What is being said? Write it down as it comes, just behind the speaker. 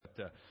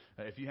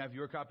if you have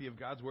your copy of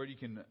God's Word, you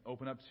can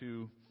open up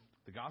to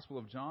the Gospel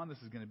of John.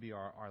 This is going to be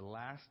our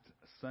last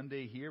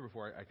Sunday here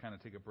before I kind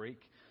of take a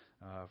break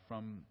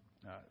from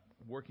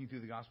working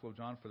through the Gospel of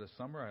John for the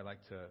summer. I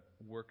like to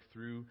work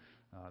through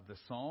the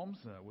Psalms,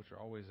 which are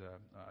always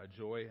a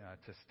joy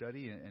to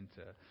study and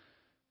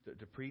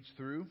to preach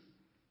through.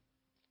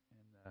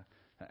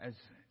 And as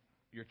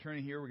you're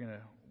turning here, we're going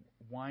to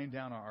wind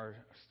down our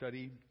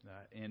study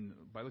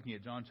by looking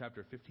at John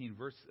chapter 15,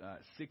 verse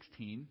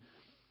 16.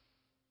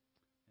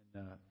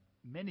 And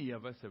many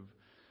of us have,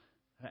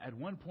 at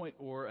one point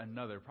or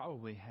another,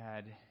 probably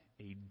had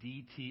a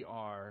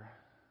DTR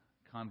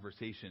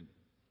conversation.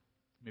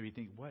 Maybe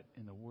think, what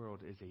in the world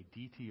is a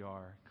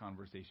DTR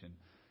conversation?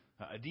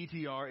 A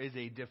DTR is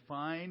a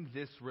define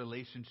this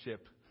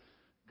relationship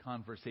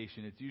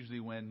conversation. It's usually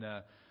when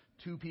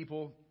two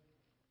people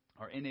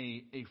are in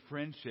a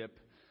friendship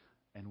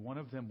and one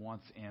of them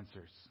wants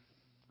answers.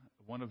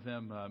 One of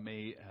them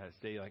may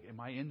say, like, am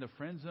I in the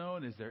friend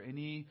zone? Is there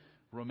any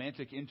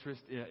romantic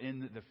interest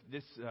in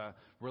this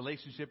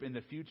relationship in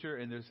the future?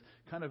 And there's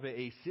kind of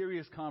a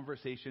serious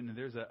conversation, and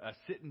there's a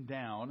sitting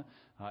down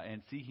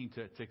and seeking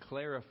to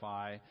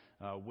clarify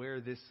where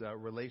this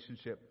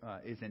relationship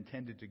is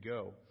intended to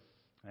go.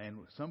 And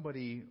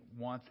somebody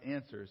wants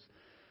answers.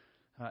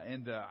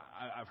 And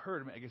I've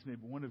heard, I guess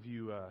maybe one of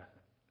you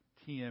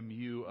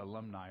TMU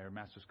alumni or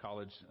Master's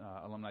College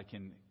alumni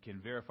can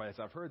verify this.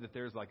 I've heard that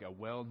there's like a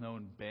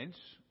well-known bench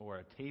or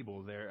a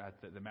table there at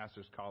the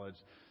Master's College.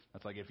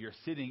 That's like if you're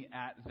sitting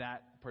at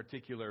that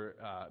particular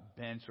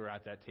bench or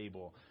at that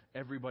table,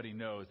 everybody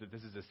knows that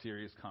this is a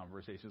serious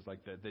conversation. It's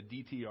like the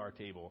DTR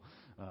table,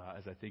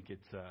 as I think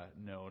it's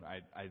known.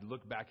 I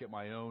look back at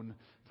my own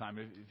time.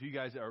 If you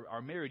guys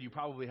are married, you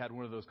probably had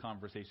one of those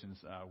conversations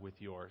with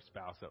your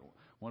spouse at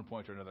one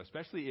point or another,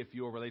 especially if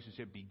your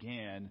relationship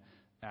began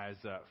as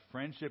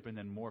friendship and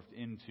then morphed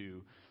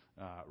into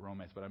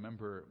romance. But I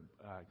remember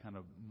kind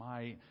of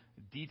my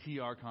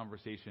DTR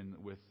conversation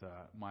with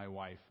my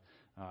wife.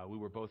 We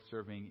were both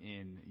serving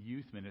in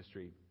youth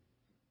ministry,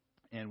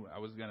 and we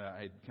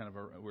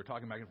were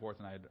talking back and forth,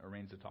 and I had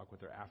arranged to talk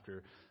with her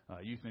after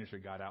youth ministry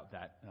got out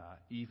that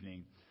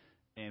evening.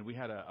 And we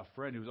had a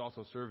friend who was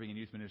also serving in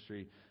youth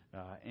ministry,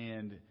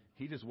 and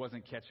he just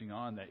wasn't catching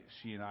on that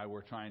she and I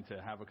were trying to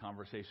have a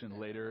conversation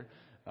later.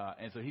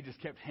 And so he just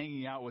kept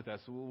hanging out with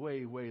us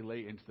way, way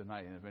late into the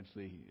night. And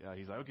eventually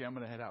he's like, okay, I'm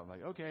going to head out. I'm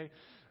like, okay.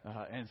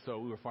 And so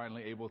we were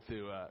finally able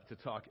to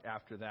talk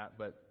after that.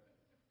 But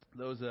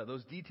those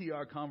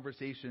DTR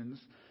conversations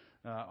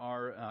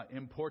are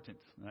important.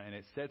 And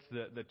it sets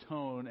the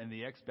tone and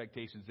the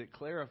expectations. It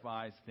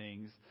clarifies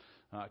things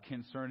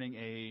concerning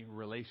a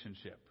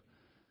relationship.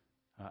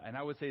 And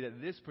I would say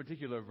that this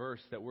particular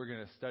verse that we're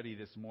going to study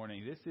this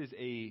morning, this is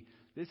a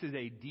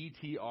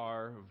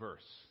DTR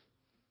verse.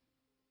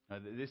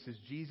 This is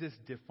Jesus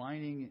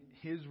defining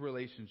his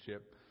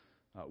relationship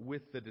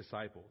with the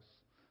disciples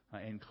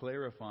and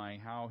clarifying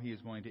how he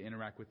is going to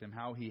interact with them,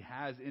 how he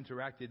has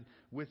interacted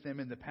with them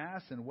in the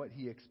past, and what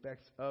he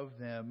expects of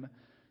them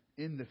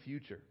in the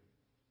future.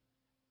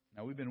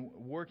 Now, we've been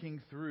working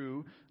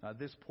through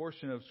this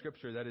portion of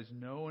Scripture that is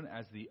known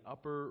as the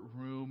Upper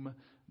Room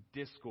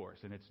Discourse.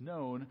 And it's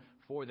known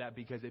for that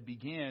because it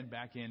began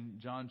back in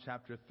John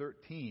chapter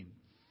 13.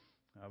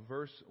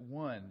 Verse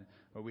 1,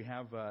 where we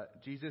have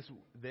Jesus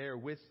there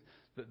with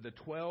the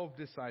 12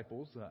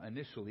 disciples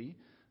initially.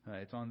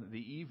 It's on the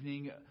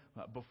evening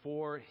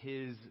before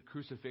his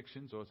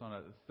crucifixion, so it's on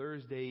a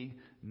Thursday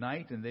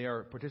night, and they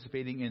are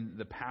participating in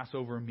the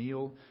Passover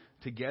meal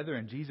together.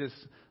 And Jesus,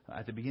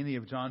 at the beginning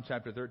of John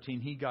chapter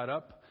 13, he got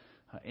up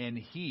and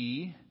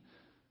he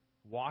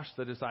washed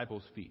the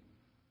disciples' feet.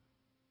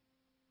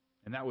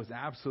 And that was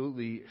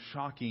absolutely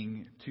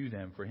shocking to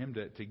them, for him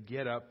to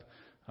get up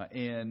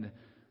and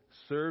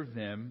serve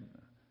them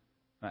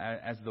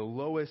as the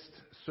lowest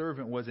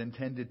servant was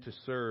intended to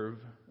serve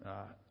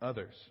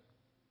others.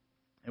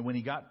 And when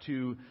he got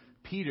to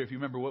Peter, if you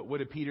remember, what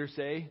did Peter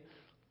say?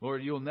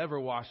 Lord, you'll never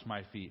wash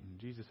my feet. And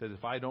Jesus says,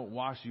 if I don't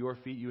wash your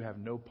feet, you have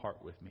no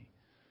part with me.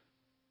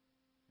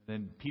 And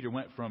then Peter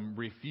went from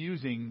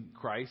refusing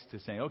Christ to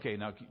saying, okay,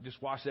 now just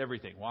wash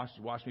everything.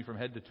 Wash me from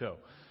head to toe.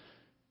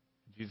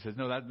 Jesus says,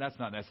 no, that's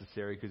not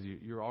necessary because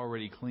you're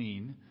already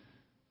clean.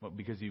 But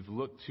because you've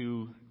looked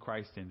to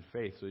Christ in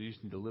faith, so you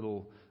just need a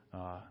little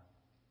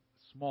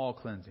small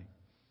cleansing.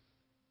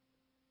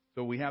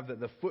 So we have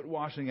the foot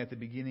washing at the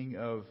beginning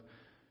of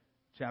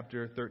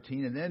chapter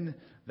 13, and then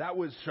that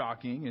was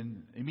shocking,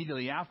 and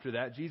immediately after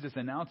that, Jesus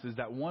announces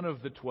that one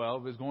of the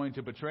 12 is going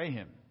to betray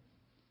him,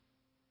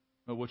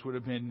 which would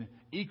have been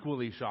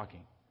equally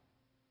shocking.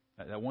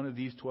 That one of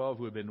these 12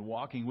 who had been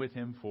walking with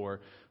him for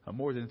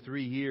more than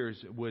 3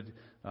 years would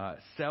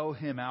sell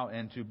him out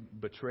and to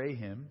betray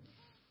him.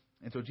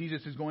 And so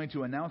Jesus is going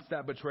to announce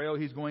that betrayal.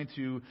 He's going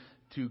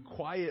to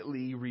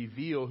quietly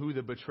reveal who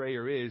the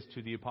betrayer is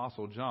to the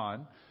Apostle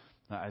John.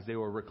 As they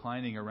were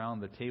reclining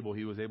around the table,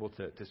 he was able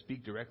to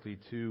speak directly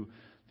to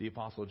the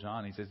Apostle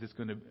John. He says, it's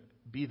going to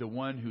be the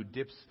one who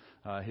dips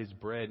his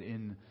bread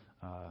in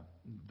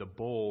the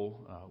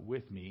bowl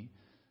with me.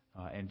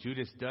 And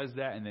Judas does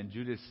that, and then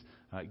Judas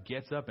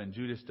gets up and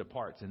Judas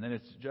departs. And then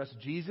it's just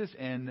Jesus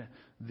and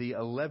the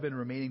 11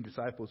 remaining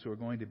disciples who are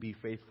going to be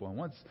faithful. And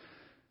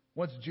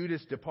once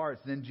Judas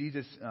departs, then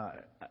Jesus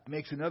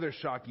makes another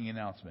shocking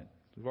announcement.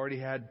 We've already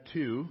had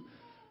two.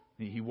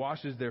 He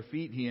washes their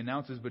feet, he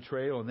announces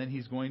betrayal, and then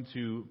he's going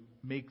to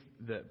make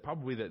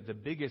probably the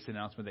biggest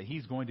announcement that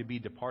he's going to be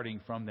departing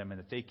from them and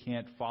that they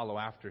can't follow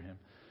after him.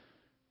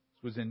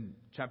 This was in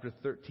chapter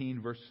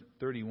 13, verse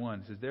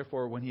 31. It says,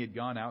 "Therefore, when he had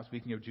gone out,"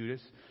 speaking of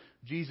Judas,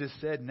 "Jesus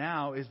said,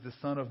 'Now is the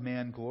Son of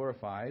Man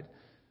glorified,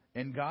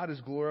 and God is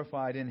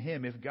glorified in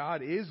him. If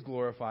God is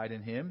glorified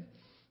in him,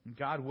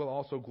 God will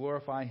also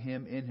glorify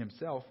him in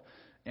himself,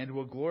 and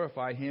will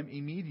glorify him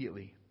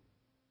immediately.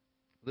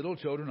 Little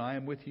children, I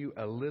am with you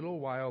a little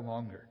while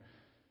longer,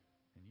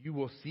 and you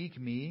will seek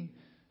me.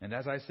 And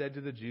as I said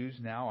to the Jews,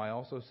 now I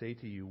also say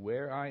to you,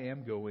 where I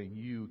am going,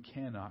 you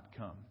cannot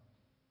come.'"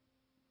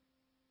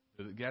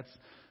 That's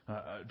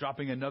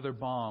dropping another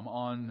bomb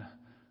on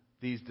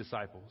these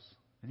disciples.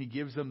 And he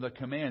gives them the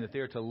command that they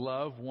are to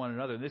love one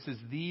another. This is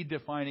the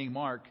defining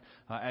mark.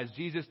 As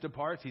Jesus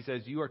departs, he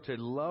says, you are to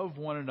love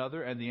one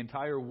another, and the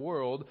entire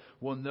world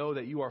will know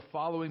that you are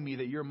following me,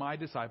 that you're my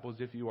disciples,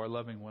 if you are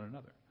loving one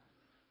another.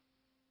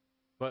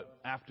 But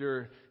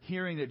after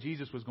hearing that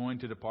Jesus was going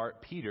to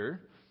depart,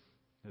 Peter,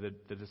 the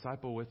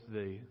disciple with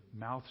the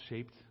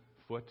mouth-shaped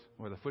foot,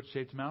 or the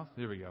foot-shaped mouth,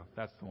 there we go,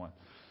 that's the one.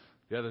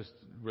 The other's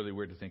really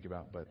weird to think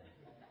about, but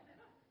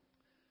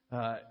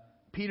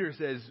Peter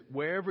says,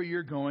 wherever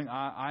you're going,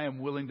 I am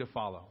willing to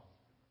follow.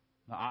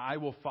 I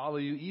will follow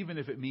you even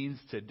if it means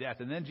to death.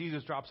 And then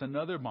Jesus drops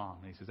another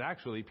bomb. He says,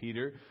 actually,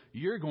 Peter,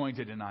 you're going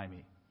to deny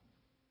me.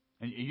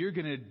 And you're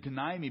going to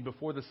deny me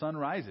before the sun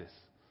rises.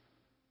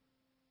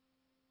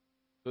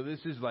 So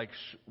this is like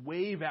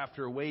wave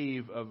after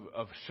wave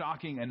of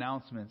shocking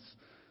announcements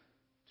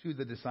to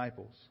the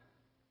disciples.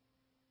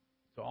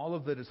 So all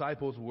of the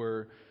disciples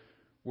were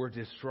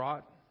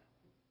distraught.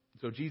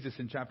 So Jesus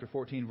in chapter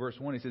 14, verse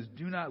 1, he says,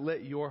 "Do not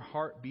let your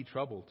heart be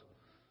troubled.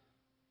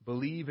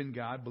 Believe in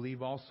God,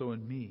 believe also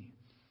in me."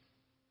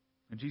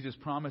 And Jesus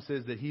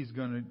promises that he's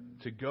going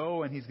to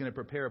go and he's going to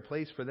prepare a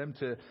place for them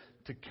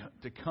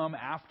to come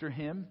after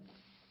him.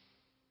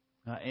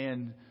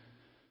 And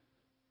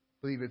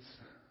I believe it's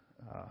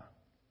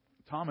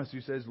Thomas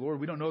who says, "Lord,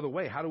 we don't know the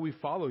way. How do we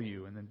follow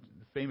you?" And then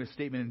the famous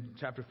statement in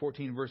chapter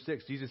 14, verse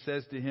 6, Jesus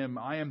says to him,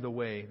 "I am the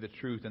way, the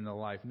truth, and the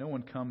life. No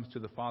one comes to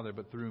the Father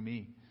but through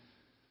me."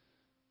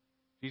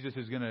 Jesus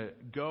is going to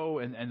go,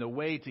 and the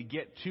way to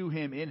get to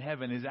him in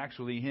heaven is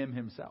actually him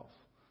himself,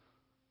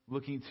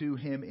 looking to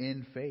him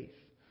in faith.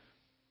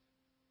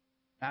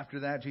 After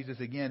that, Jesus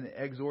again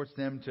exhorts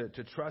them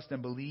to trust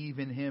and believe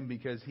in him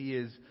because he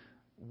is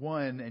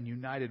one and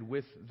united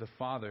with the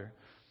Father.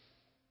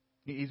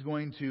 He's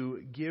going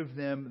to give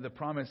them the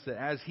promise that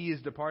as he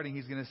is departing,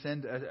 he's going to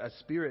send a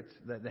spirit,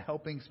 the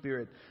helping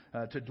spirit,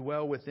 to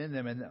dwell within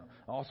them. And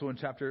also in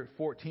chapter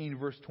 14,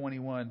 verse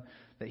 21,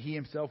 that he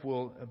himself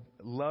will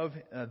love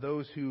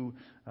those who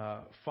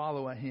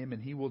follow him,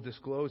 and he will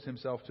disclose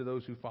himself to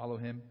those who follow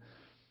him.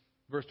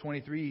 Verse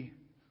 23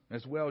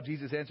 as well,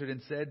 Jesus answered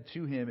and said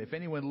to him, "If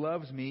anyone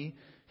loves me,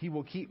 he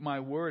will keep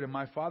my word, and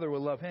my Father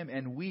will love him,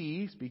 and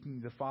we," speaking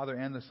the Father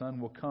and the Son,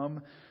 "will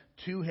come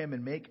to him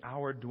and make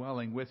our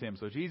dwelling with him."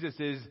 So Jesus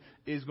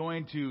is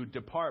going to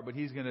depart, but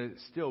he's going to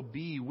still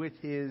be with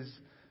his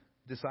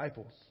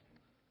disciples.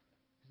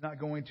 He's not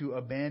going to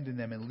abandon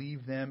them and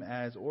leave them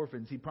as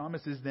orphans. He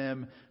promises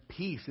them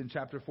peace in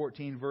chapter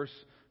 14, verse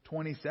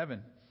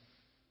 27.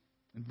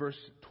 In verse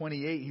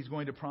 28, he's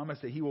going to promise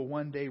that he will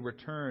one day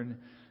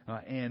return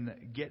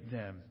and get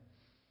them.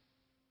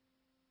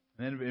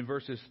 And then in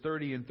verses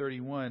 30 and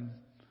 31,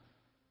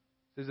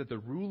 it says that the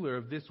ruler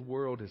of this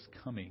world is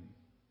coming.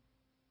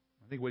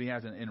 I think what he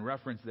has in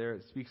reference there,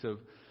 it speaks of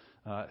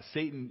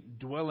Satan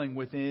dwelling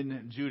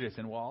within Judas.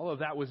 And while all of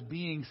that was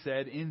being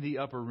said in the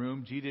upper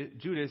room,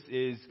 Judas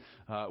is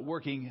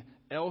working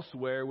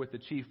elsewhere with the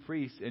chief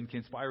priests and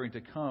conspiring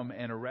to come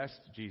and arrest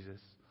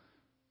Jesus.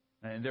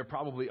 And they're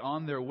probably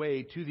on their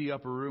way to the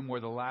upper room where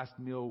the Last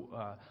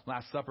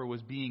Supper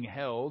was being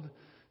held,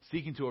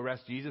 seeking to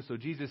arrest Jesus. So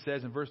Jesus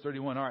says in verse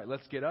 31, "All right,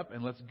 let's get up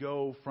and let's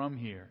go from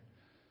here."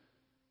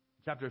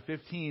 Chapter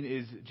 15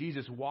 is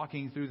Jesus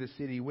walking through the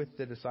city with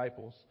the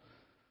disciples,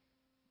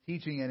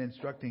 teaching and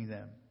instructing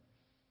them.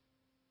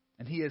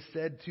 And he has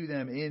said to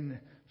them in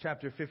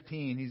chapter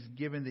 15, he's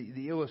given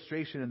the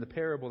illustration and the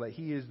parable that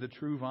he is the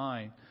true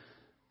vine,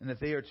 and that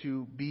they are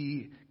to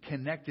be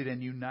connected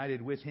and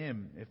united with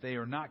him. If they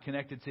are not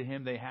connected to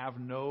him, they have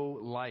no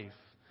life.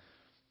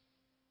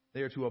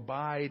 They are to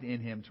abide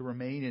in him, to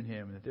remain in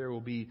him, and that there will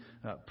be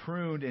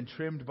pruned and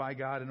trimmed by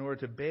God in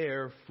order to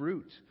bear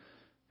fruit.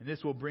 And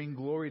this will bring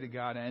glory to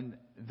God. And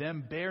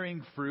them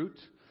bearing fruit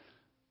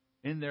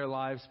in their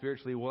lives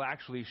spiritually will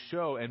actually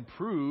show and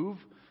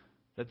prove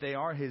that they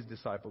are his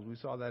disciples. We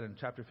saw that in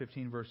chapter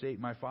 15, verse 8.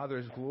 "My Father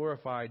is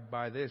glorified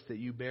by this, that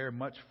you bear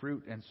much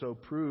fruit, and so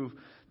prove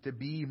to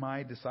be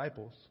my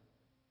disciples."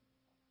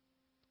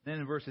 Then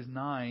in verses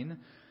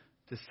 9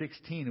 to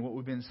 16, and what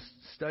we've been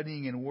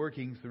studying and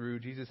working through,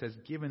 Jesus has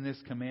given this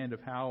command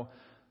of how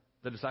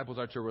the disciples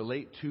are to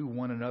relate to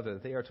one another.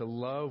 They are to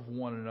love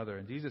one another.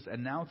 And Jesus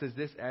announces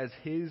this as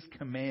his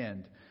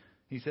command.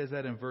 He says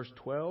that in verse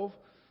 12.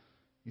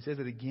 He says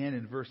it again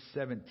in verse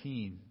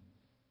 17.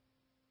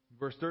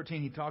 Verse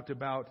 13, he talked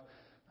about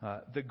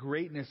the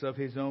greatness of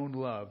his own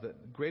love.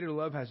 That greater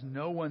love has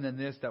no one than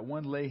this, that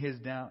one lay his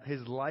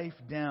life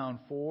down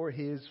for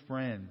his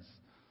friends.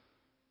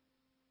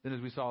 Then,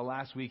 as we saw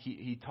last week,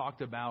 he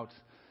talked about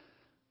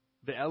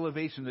the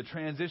elevation, the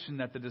transition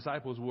that the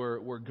disciples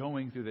were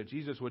going through, that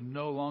Jesus would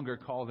no longer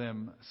call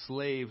them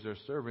slaves or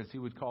servants. He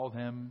would call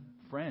them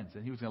friends.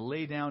 And he was going to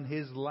lay down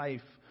his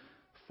life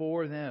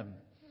for them.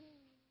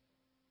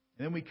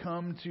 And then we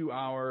come to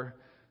our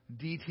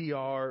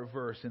DTR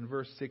verse in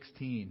verse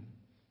 16.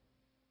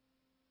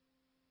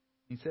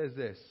 He says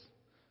this,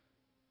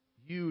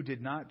 "You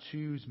did not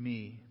choose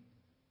me,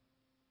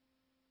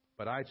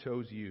 but I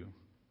chose you,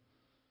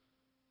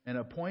 and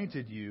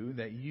appointed you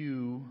that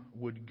you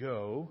would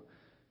go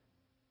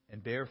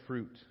and bear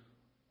fruit,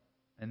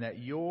 and that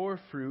your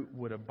fruit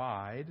would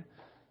abide,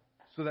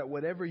 so that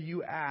whatever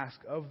you ask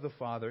of the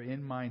Father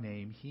in my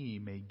name, he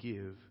may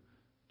give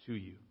to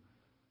you."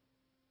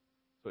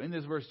 So in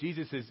this verse,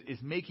 Jesus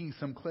is making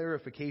some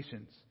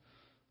clarifications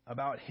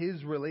about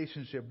his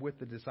relationship with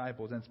the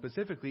disciples. And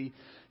specifically,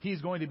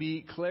 he's going to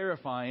be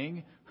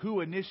clarifying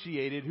who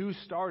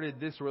started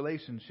this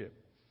relationship.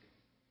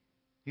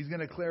 He's going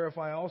to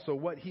clarify also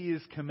what he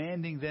is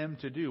commanding them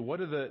to do.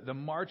 What are the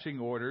marching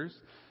orders?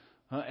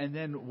 And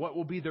then what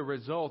will be the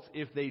results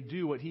if they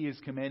do what he is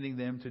commanding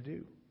them to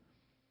do?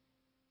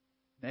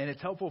 And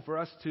it's helpful for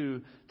us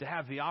to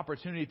have the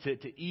opportunity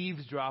to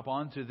eavesdrop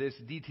onto this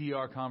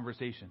DTR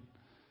conversation.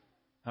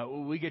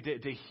 We get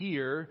to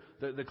hear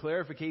the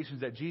clarifications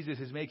that Jesus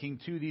is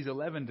making to these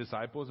 11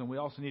 disciples, and we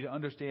also need to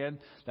understand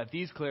that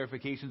these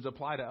clarifications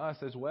apply to us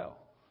as well.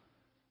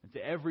 And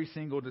to every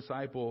single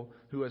disciple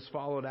who has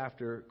followed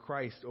after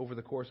Christ over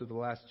the course of the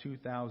last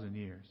 2,000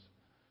 years.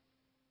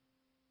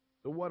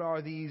 So what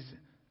are these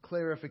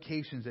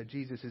clarifications that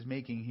Jesus is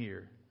making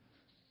here?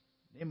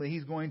 Namely,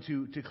 he's going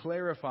to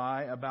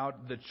clarify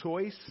about the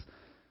choice,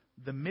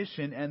 the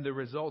mission, and the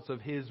results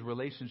of his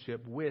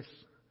relationship with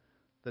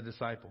the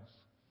disciples.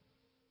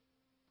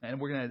 And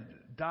we're going to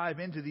dive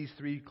into these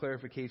three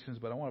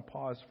clarifications, but I want to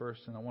pause first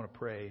and I want to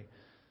pray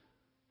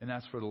and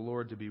ask for the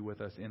Lord to be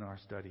with us in our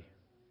study.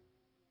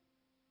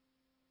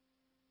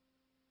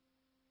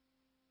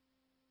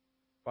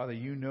 Father,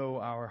 you know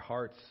our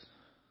hearts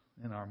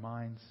and our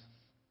minds.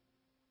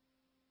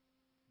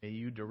 May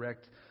you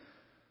direct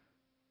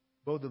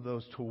both of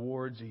those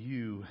towards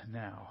you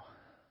now.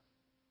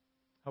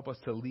 Help us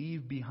to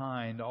leave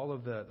behind all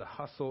of the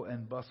hustle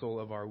and bustle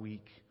of our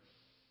week.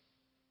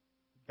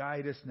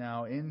 Guide us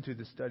now into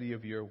the study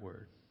of your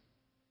word,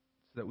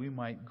 so that we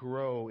might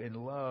grow in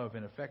love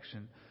and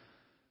affection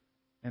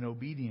and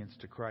obedience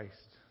to Christ.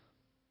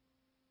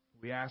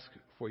 We ask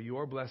for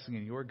your blessing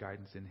and your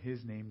guidance in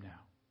his name now.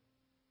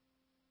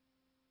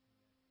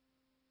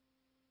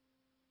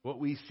 What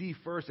we see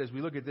first as we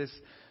look at this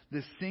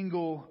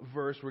single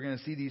verse, we're going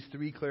to see these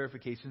three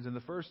clarifications. And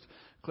the first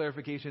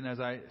clarification, as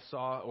I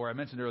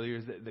mentioned earlier,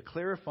 is the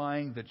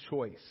clarifying the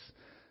choice.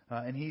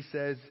 And he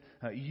says,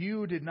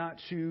 "You did not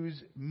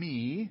choose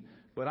me,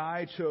 but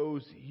I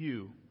chose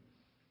you."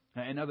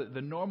 And now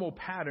the normal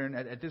pattern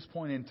at this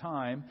point in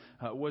time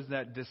was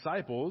that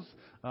disciples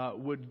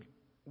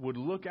would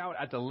look out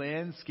at the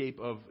landscape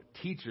of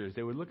teachers.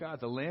 They would look out at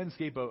the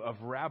landscape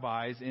of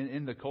rabbis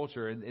in the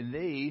culture. And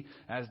they,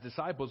 as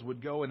disciples,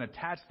 would go and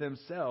attach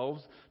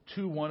themselves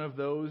to one of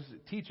those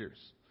teachers.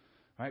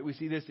 Right? We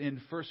see this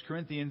in 1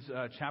 Corinthians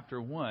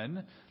chapter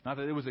 1. Not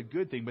that it was a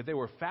good thing, but there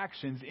were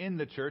factions in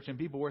the church, and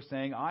people were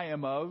saying, "I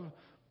am of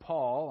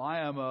Paul, I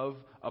am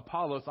of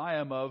Apollos, I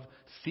am of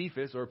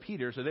Cephas," or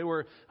Peter. So they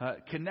were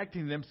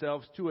connecting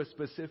themselves to a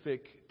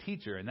specific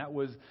teacher, and that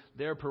was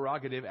their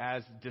prerogative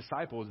as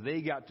disciples.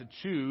 They got to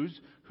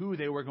choose who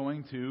they were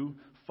going to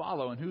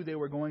follow and who they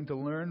were going to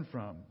learn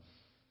from.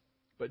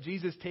 But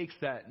Jesus takes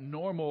that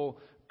normal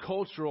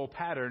cultural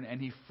pattern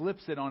and he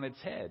flips it on its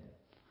head.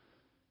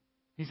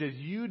 He says,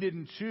 "You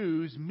didn't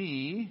choose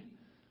me.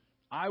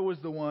 I was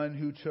the one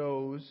who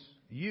chose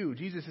you."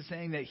 Jesus is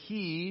saying that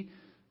he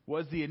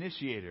was the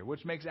initiator,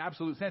 which makes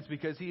absolute sense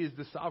because he is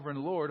the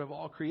sovereign Lord of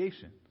all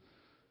creation.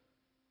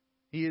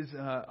 He is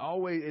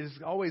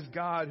always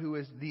God who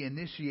is the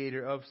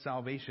initiator of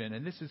salvation.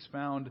 And this is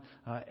found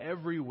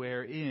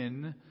everywhere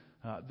in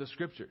the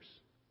Scriptures.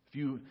 If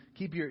you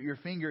keep your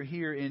finger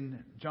here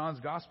in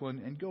John's Gospel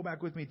and go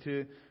back with me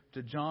to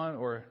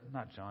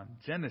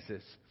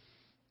Genesis.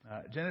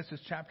 Genesis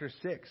chapter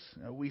 6,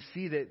 we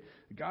see that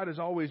God is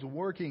always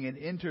working and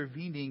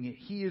intervening.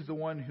 He is the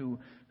one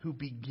who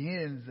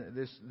begins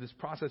this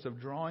process of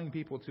drawing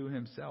people to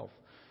himself.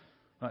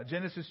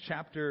 Genesis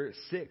chapter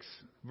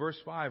 6, verse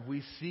 5,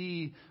 we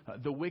see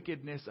the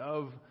wickedness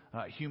of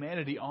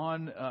humanity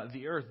on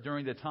the earth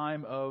during the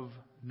time of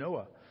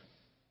Noah.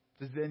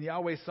 It says, "Then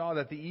Yahweh saw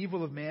that the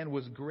evil of man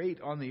was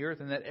great on the earth,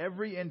 and that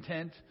every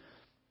intent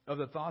of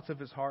the thoughts of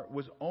his heart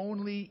was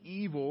only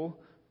evil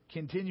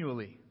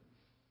continually.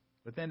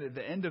 But then at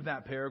the end of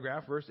that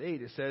paragraph, verse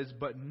 8, it says,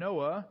 but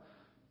Noah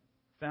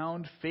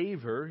found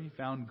favor, he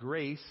found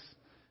grace,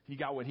 he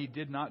got what he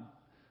did not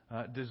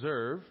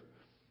deserve.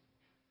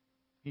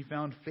 He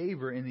found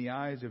favor in the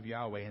eyes of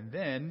Yahweh. And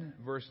then,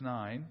 verse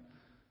 9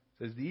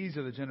 says, these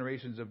are the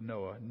generations of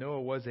Noah.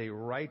 Noah was a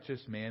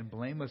righteous man,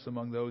 blameless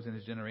among those in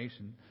his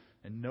generation,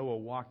 and Noah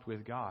walked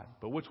with God.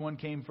 But which one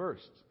came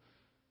first?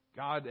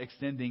 God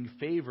extending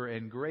favor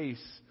and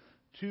grace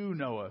to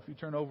Noah. If you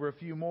turn over a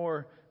few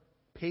more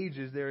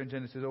pages there in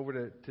Genesis,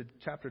 over to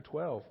chapter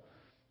 12,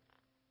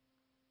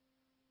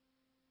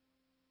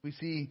 we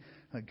see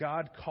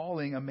God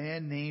calling a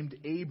man named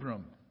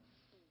Abram.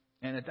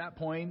 And at that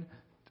point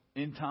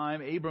in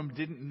time, Abram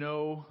didn't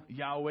know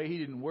Yahweh. He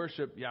didn't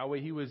worship Yahweh.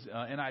 He was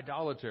an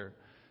idolater.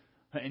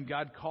 And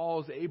God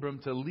calls Abram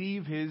to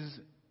leave his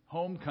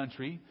home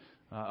country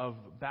of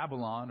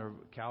Babylon, or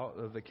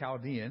of the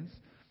Chaldeans.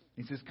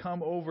 He says,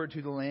 come over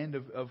to the land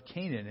of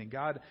Canaan. And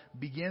God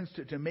begins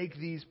to make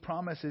these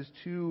promises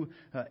to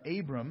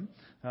Abram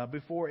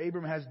before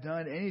Abram has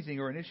done anything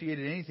or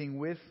initiated anything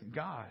with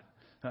God.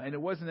 And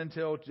it wasn't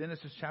until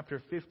Genesis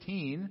chapter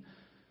 15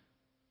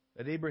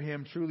 that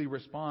Abraham truly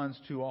responds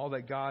to all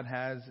that God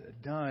has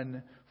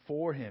done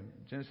for him.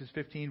 Genesis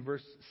 15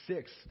 verse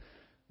 6.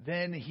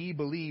 Then he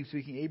believed,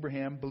 speaking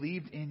Abraham,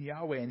 believed in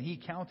Yahweh, and he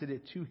counted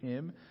it to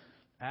him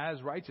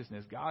as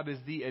righteousness. God is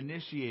the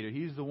initiator.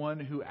 He's the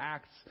one who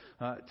acts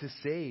to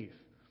save.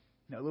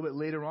 Now, a little bit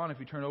later on, if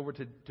you turn over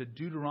to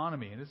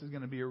Deuteronomy, and this is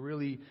going to be a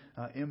really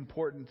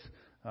important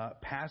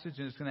passage,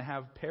 and it's going to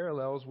have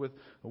parallels with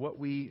what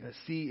we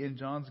see in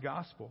John's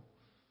Gospel.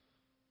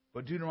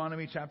 But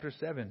Deuteronomy chapter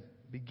 7,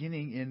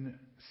 beginning in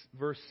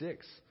verse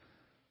 6,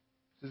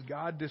 this is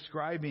God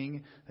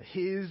describing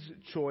His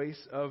choice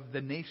of the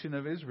nation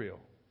of Israel.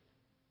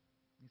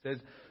 He says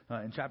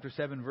in chapter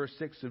 7, verse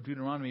 6 of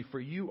Deuteronomy, for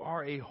you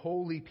are a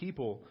holy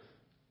people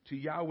to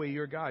Yahweh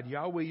your God.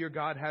 Yahweh your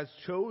God has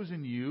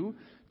chosen you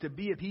to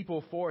be a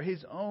people for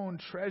His own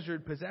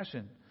treasured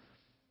possession.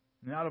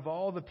 And out of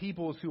all the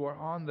peoples who are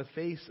on the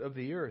face of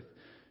the earth,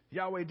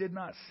 Yahweh did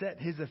not set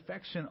His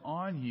affection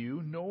on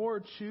you,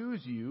 nor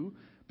choose you,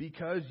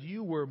 because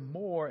you were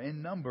more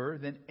in number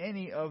than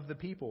any of the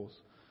peoples.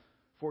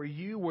 For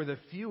you were the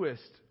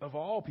fewest of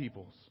all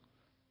peoples.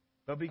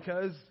 But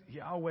because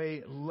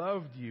Yahweh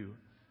loved you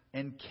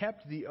and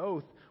kept the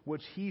oath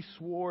which He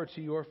swore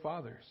to your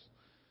fathers,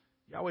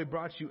 Yahweh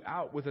brought you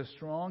out with a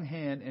strong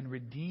hand and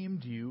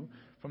redeemed you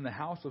from the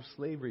house of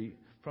slavery,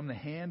 from the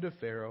hand of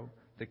Pharaoh,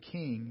 the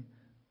king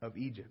of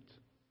Egypt.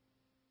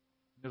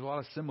 There's a lot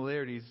of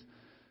similarities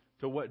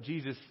to what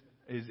Jesus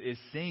is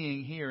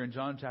saying here in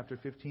John chapter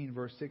 15,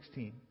 verse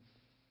 16.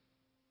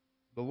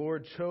 The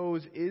Lord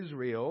chose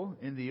Israel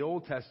in the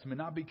Old Testament,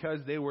 not because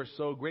they were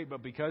so great,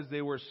 but because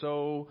they were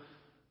so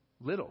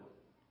little.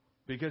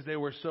 Because they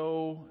were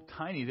so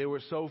tiny. They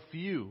were so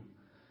few.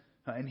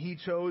 And He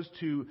chose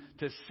to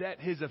set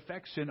His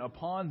affection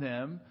upon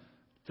them,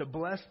 to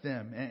bless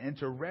them and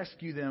to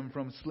rescue them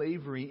from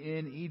slavery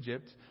in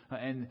Egypt,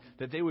 and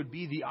that they would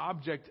be the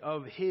object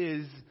of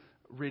His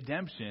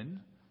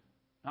redemption,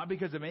 not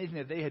because of anything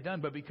that they had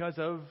done, but because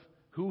of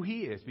who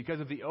He is, because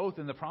of the oath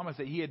and the promise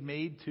that He had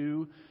made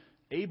to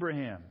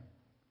Abraham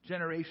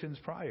generations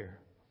prior.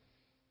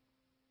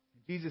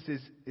 Jesus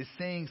is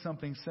saying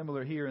something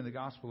similar here in the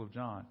Gospel of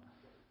John,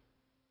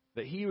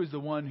 that He was the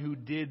one who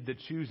did the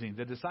choosing.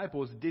 The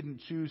disciples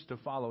didn't choose to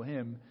follow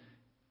Him.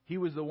 He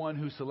was the one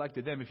who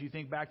selected them. If you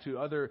think back to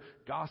other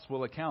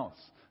gospel accounts,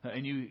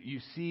 and you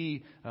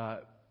see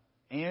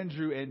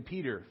Andrew and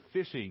Peter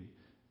fishing,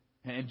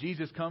 and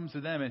Jesus comes to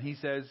them and He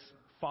says,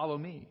 follow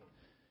me.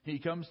 He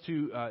comes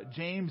to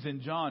James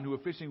and John, who are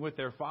fishing with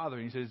their father,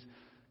 and He says,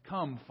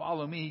 come,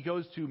 follow me. He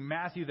goes to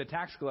Matthew the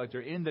tax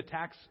collector in the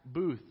tax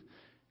booth.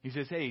 He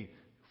says, hey,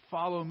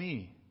 follow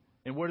me.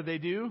 And what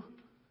do?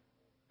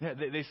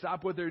 They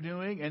stop what they're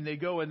doing and they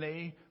go and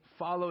they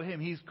follow Him.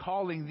 He's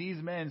calling these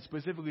men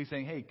specifically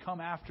saying, hey, come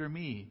after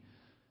me.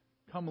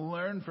 Come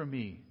learn from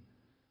me.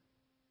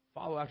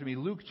 Follow after me.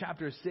 Luke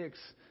chapter 6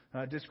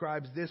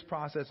 describes this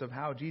process of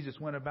how Jesus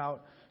went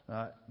about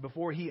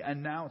before He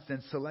announced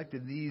and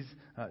selected these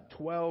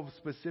 12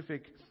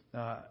 specific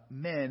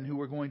men who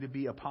were going to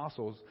be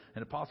apostles.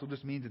 An apostle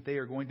just means that they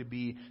are going to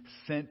be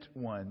sent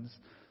ones.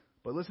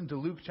 But listen to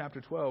Luke chapter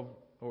 12,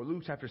 or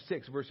Luke chapter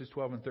 6, verses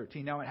 12 and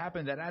 13. Now it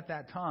happened that at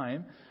that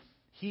time,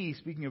 He,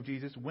 speaking of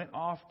Jesus, went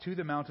off to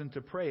the mountain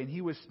to pray, and He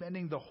was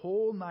spending the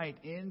whole night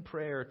in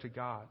prayer to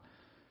God.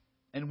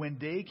 And when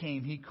day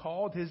came, He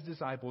called His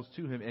disciples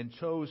to Him and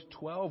chose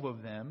 12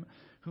 of them,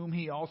 whom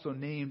He also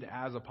named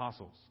as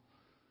apostles.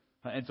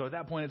 And so at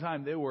that point in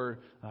time, there were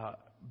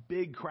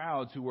big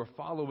crowds who were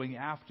following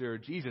after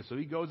Jesus. So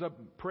He goes up,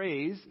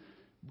 prays,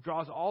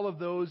 draws all of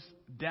those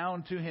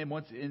down to Him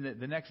once in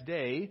the next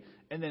day,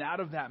 and then out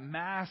of that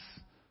mass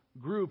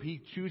group,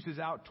 He chooses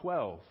out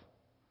 12.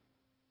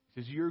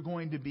 He says, you're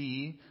going to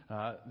be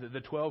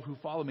the 12 who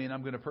follow me, and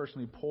I'm going to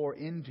personally pour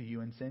into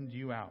you and send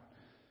you out.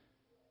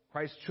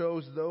 Christ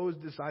chose those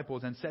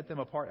disciples and set them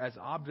apart as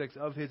objects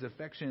of his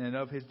affection and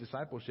of his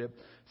discipleship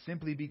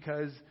simply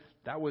because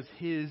that was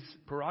his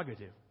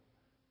prerogative.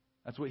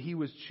 That's what he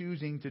was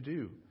choosing to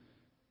do.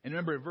 And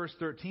remember, in verse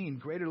 13,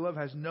 greater love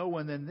has no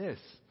one than this.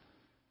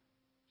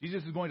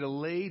 Jesus is going to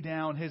lay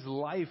down his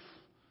life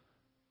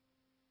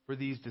for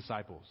these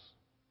disciples.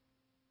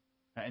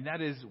 And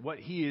that is what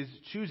he is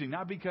choosing,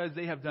 not because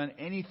they have done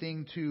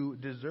anything to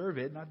deserve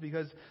it, not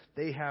because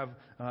they have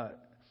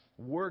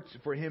worked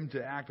for him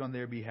to act on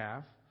their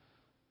behalf,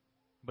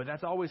 but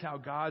that's always how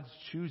God's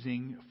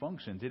choosing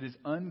functions. It is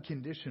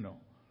unconditional.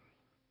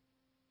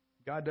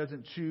 God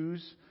doesn't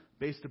choose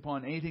based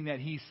upon anything that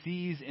he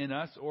sees in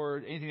us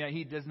or anything that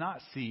he does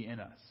not see in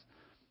us.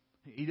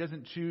 He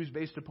doesn't choose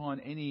based upon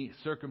any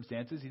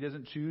circumstances. He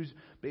doesn't choose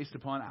based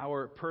upon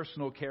our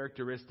personal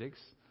characteristics.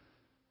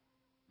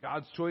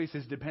 God's choice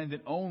is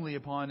dependent only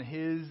upon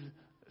his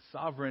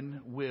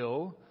sovereign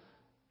will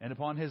and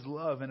upon his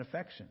love and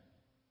affection.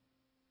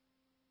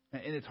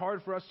 And it's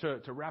hard for us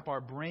to wrap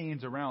our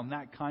brains around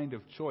that kind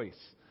of choice,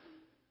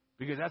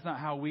 because that's not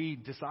how we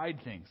decide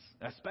things,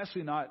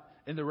 especially not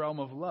in the realm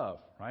of love,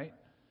 right?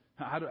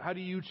 How do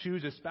you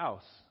choose a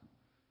spouse?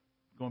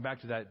 Going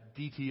back to that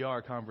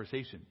DTR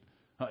conversation.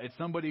 It's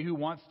somebody who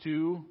wants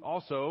to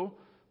also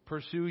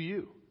pursue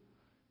you,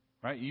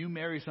 right? You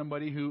marry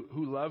somebody who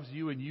loves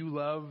you and you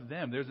love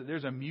them.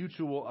 There's a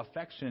mutual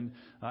affection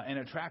and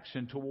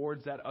attraction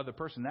towards that other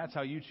person. That's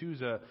how you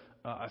choose a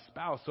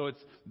spouse. So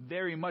it's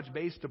very much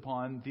based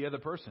upon the other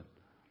person,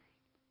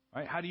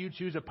 right? How do you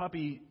choose a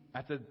puppy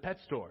at the pet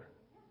store,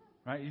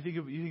 right? You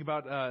think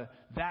about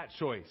that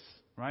choice,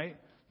 right?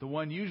 The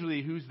one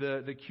usually who's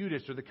the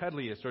cutest or the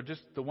cuddliest or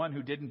just the one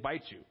who didn't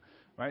bite you,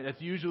 right?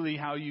 That's usually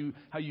how you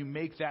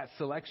make that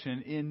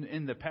selection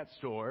in the pet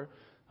store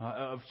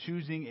of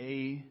choosing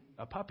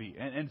a puppy.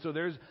 And so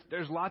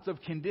there's lots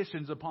of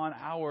conditions upon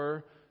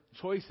our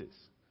choices.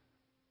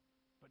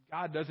 But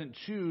God doesn't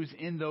choose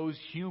in those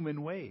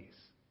human ways.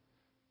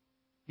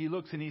 He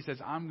looks and he says,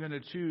 I'm going to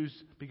choose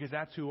because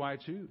that's who I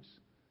choose.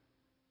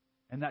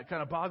 And that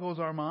kind of boggles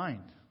our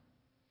mind.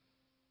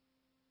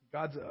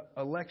 God's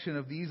election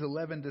of these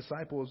 11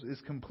 disciples is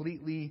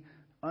completely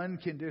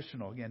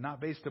unconditional. Again,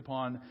 not based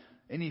upon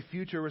any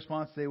future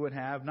response they would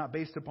have, not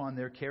based upon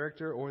their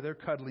character or their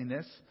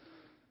cuddliness,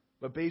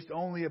 but based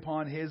only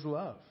upon his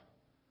love.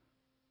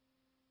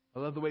 I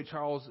love the way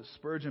Charles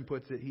Spurgeon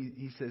puts it.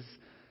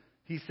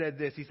 He said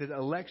this,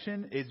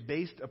 election is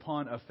based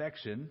upon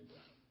affection,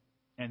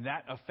 and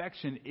that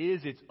affection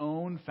is its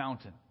own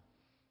fountain.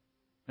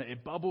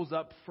 It bubbles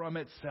up from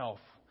itself.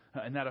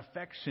 And that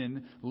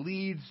affection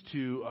leads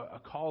to a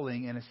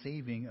calling and a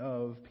saving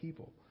of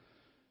people.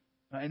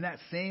 And that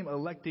same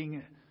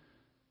electing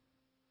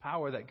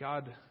power that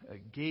God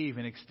gave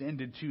and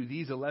extended to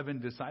these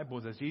 11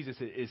 disciples as Jesus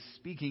is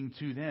speaking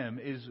to them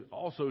is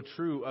also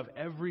true of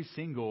every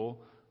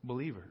single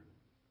believer.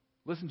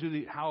 Listen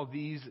to how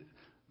these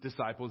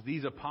disciples,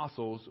 these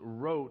apostles,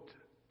 wrote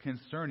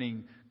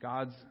concerning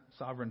God's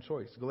sovereign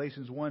choice.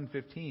 Galatians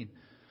 1:15.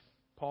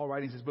 Paul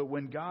writing says, but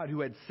when God, who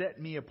had set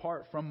me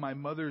apart from my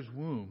mother's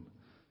womb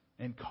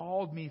and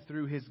called me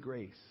through his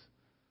grace.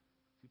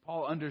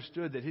 Paul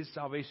understood that his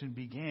salvation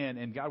began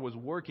and God was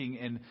working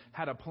and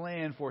had a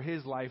plan for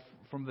his life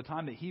from the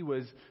time that he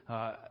was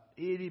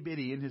itty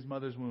bitty in his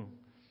mother's womb.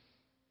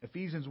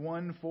 Ephesians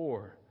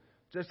 1:4,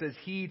 just as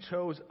he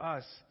chose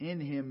us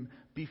in him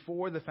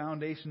before the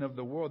foundation of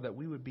the world, that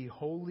we would be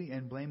holy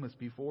and blameless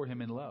before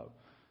him in love.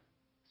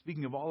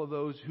 Speaking of all of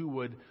those who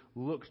would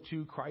look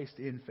to Christ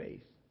in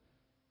faith.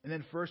 And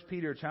then 1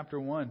 Peter chapter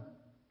 1,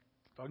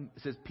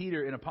 it says,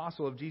 Peter, an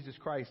apostle of Jesus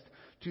Christ,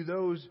 to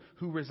those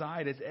who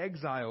reside as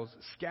exiles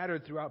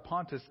scattered throughout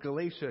Pontus,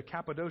 Galatia,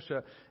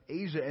 Cappadocia,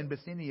 Asia, and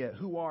Bithynia,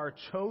 who are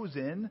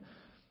chosen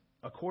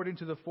according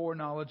to the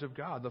foreknowledge of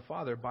God the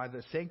Father by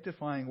the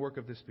sanctifying work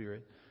of the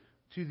Spirit,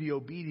 to the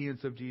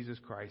obedience of Jesus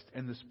Christ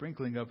and the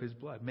sprinkling of his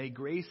blood. May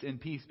grace and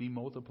peace be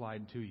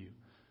multiplied to you.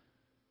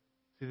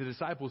 See, the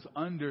disciples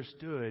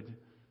understood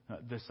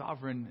the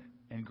sovereign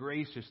and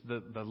gracious,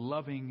 the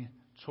loving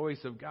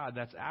choice of God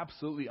that's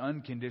absolutely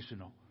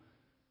unconditional,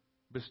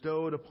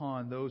 bestowed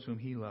upon those whom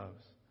he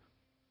loves.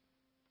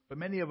 But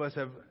many of us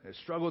have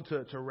struggled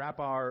to wrap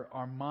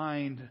our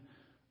mind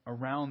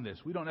around this.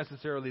 We don't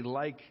necessarily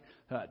like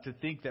to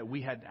think that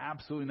we had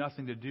absolutely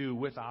nothing to do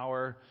with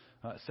our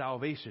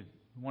salvation.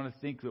 We want to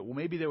think that, well,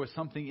 maybe there was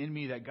something in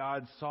me that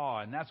God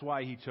saw, and that's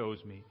why he chose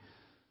me.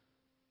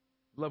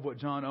 Love what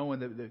John Owen,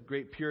 the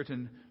great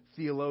Puritan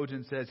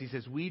theologian, says. He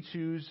says, we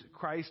choose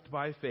Christ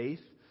by faith.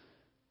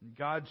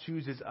 God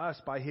chooses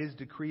us by his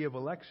decree of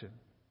election.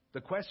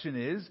 The question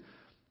is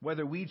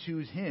whether we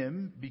choose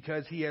him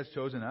because he has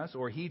chosen us,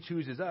 or he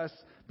chooses us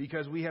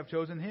because we have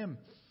chosen him,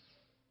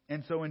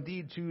 and so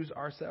indeed choose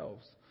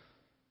ourselves.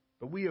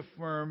 But we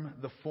affirm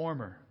the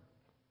former,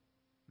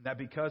 that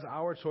because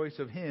our choice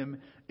of him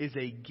is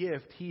a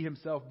gift he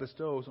himself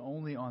bestows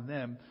only on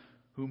them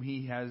whom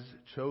he has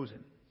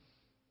chosen.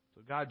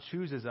 So God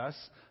chooses us,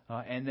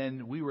 and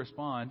then we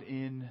respond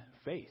in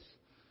faith.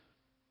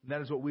 And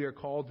that is what we are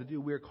called to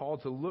do. We are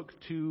called to look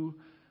to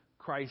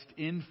Christ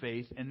in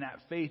faith, and that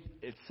faith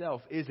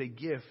itself is a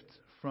gift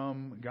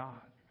from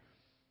God.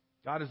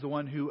 God is the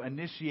one who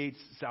initiates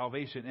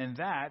salvation, and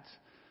that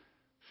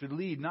should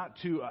lead not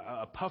to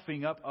a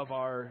puffing up of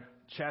our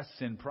chests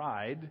in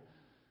pride,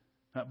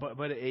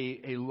 but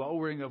a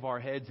lowering of our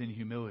heads in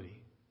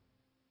humility.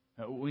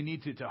 We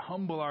need to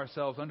humble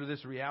ourselves under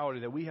this reality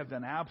that we have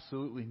done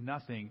absolutely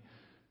nothing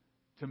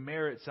to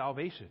merit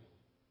salvation.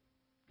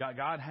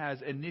 God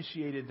has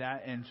initiated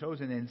that and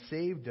chosen and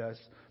saved us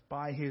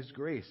by His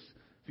grace.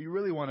 If you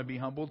really want to be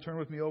humble, turn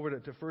with me over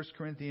to 1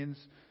 Corinthians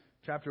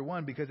chapter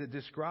 1, because it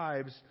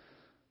describes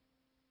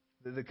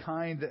the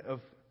kind of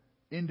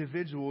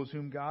individuals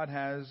whom God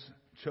has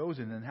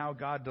chosen and how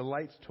God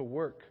delights to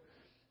work.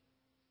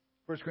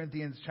 1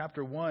 Corinthians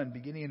chapter 1,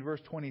 beginning in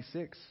verse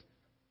 26.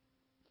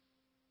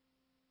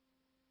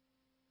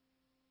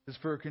 It says,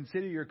 "For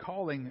consider your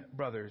calling,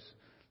 brothers,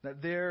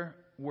 that there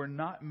were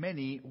not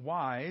many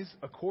wise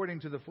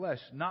according to the flesh,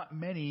 not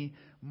many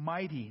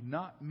mighty,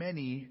 not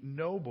many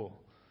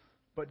noble.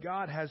 But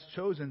God has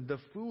chosen the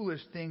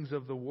foolish things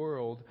of the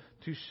world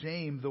to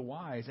shame the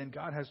wise. And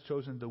God has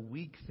chosen the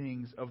weak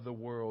things of the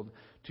world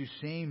to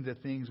shame the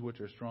things which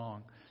are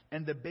strong.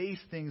 And the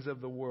base things of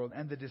the world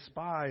and the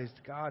despised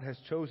God has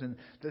chosen,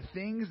 the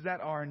things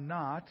that are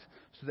not,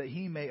 so that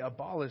He may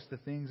abolish the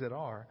things that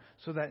are,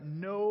 so that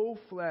no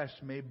flesh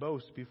may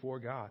boast before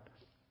God.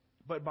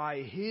 But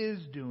by His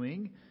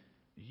doing,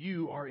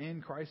 you are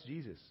in Christ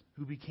Jesus,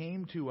 who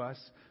became to us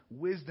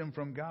wisdom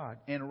from God,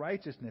 and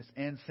righteousness,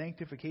 and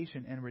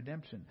sanctification, and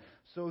redemption,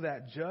 so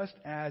that just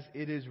as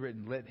it is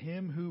written, let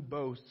him who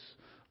boasts,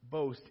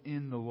 boast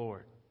in the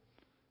Lord."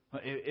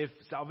 If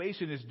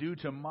salvation is due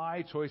to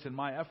my choice and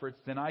my efforts,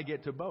 then I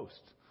get to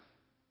boast.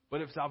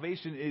 But if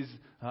salvation is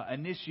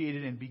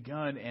initiated and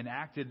begun and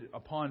acted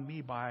upon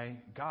me by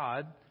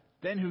God,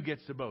 then who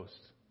gets to boast?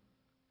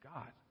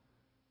 God.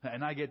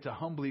 And I get to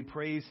humbly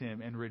praise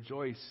Him and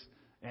rejoice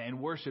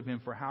and worship Him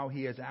for how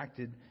He has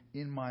acted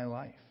in my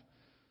life.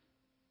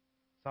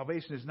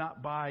 Salvation is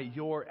not by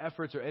your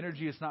efforts or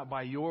energy. It's not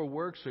by your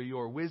works or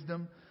your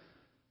wisdom.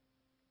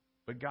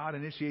 But God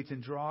initiates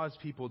and draws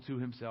people to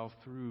Himself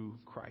through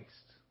Christ.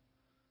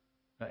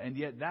 And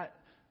yet that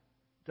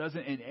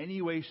doesn't in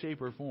any way,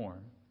 shape, or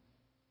form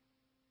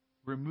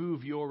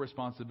remove your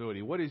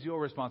responsibility. What is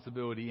your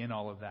responsibility in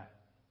all of that?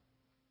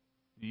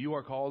 You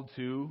are called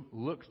to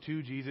look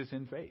to Jesus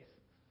in faith.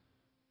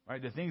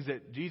 Right? The things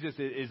that Jesus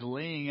is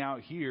laying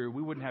out here,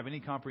 we wouldn't have any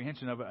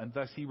comprehension of it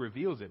unless He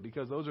reveals it,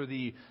 because those are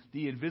the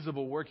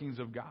invisible workings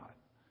of God.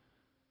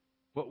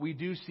 What we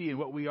do see and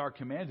what we are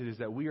commanded is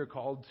that we are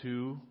called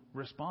to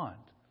respond.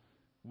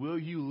 Will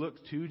you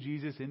look to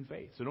Jesus in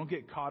faith? So don't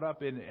get caught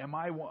up in, am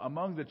I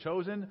among the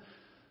chosen?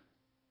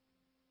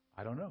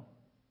 I don't know.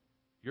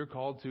 You're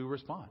called to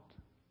respond.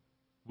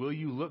 Will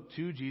you look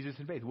to Jesus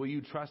in faith? Will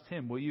you trust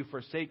Him? Will you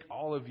forsake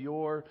all of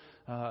your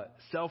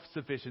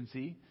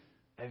self-sufficiency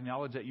and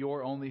acknowledge that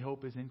your only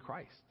hope is in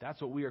Christ?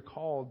 That's what we are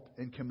called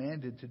and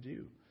commanded to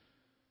do.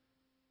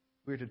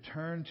 We are to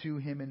turn to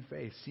Him in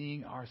faith,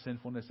 seeing our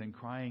sinfulness and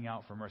crying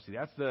out for mercy.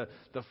 That's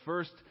the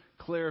first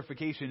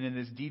clarification in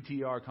this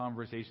DTR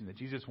conversation that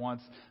Jesus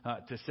wants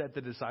to set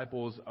the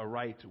disciples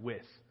aright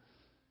with.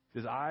 He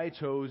says, I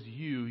chose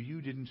you,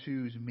 you didn't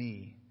choose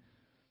me.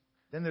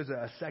 Then there's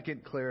a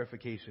second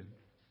clarification.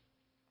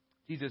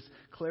 Jesus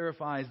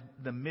clarifies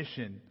the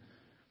mission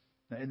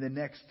in the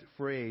next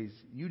phrase.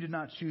 You did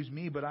not choose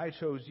me, but I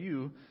chose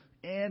you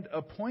and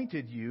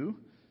appointed you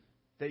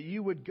that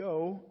you would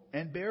go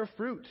and bear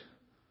fruit.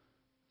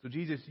 So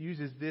Jesus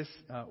uses this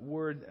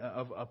word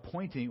of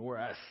appointing or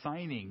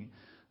assigning,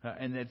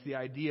 and that's the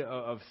idea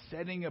of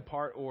setting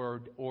apart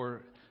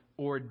or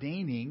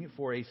ordaining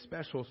for a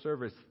special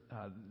service.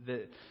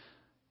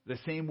 The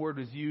same word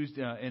was used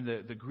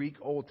in the Greek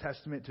Old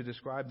Testament to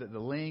describe the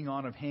laying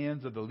on of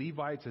hands of the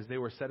Levites as they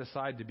were set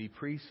aside to be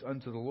priests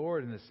unto the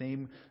Lord, and the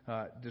same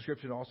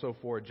description also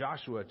for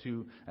Joshua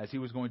as he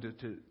was going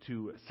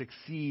to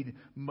succeed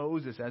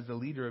Moses as the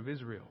leader of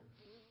Israel.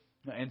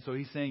 And so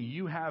he's saying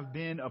you have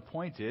been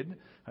appointed,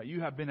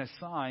 you have been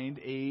assigned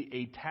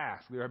a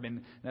task. There have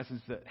been, in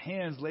essence, the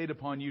hands laid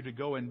upon you to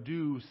go and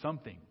do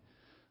something.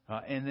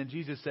 And then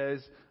Jesus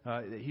says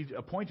He's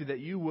appointed that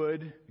you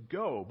would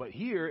go. But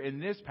here in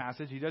this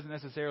passage, He doesn't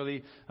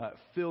necessarily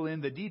fill in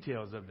the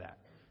details of that.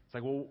 It's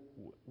like, well,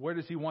 where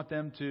does He want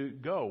them to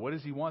go? What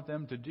does He want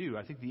them to do?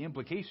 I think the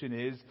implication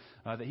is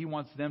that He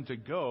wants them to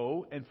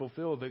go and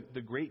fulfill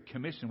the Great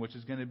Commission, which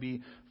is going to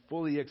be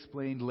fully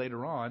explained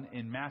later on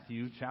in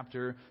Matthew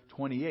chapter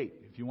 28.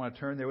 If you want to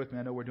turn there with me,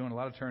 I know we're doing a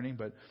lot of turning,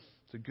 but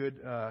it's a good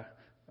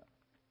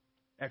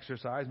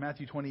exercise.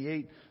 Matthew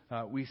 28,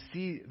 we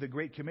see the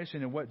Great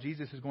Commission and what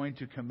Jesus is going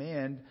to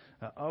command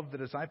of the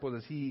disciples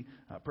as He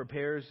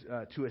prepares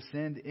to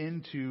ascend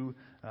into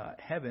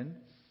heaven.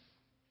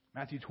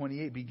 Matthew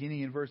 28,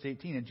 beginning in verse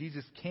 18. And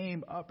Jesus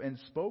came up and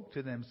spoke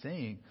to them,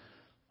 saying,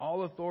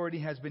 all authority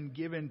has been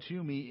given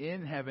to me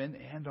in heaven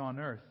and on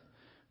earth.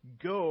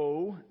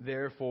 Go,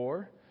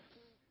 therefore,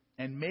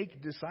 and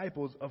make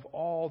disciples of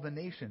all the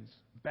nations,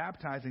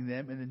 baptizing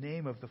them in the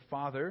name of the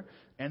Father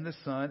and the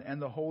Son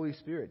and the Holy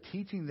Spirit,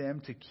 teaching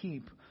them to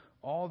keep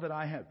all that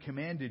I have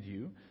commanded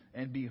you.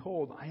 And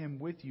behold, I am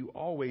with you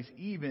always,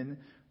 even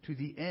to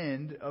the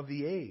end of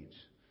the age.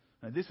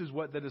 Now, this is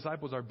what the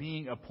disciples are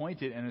being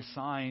appointed and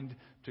assigned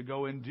to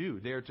go and do.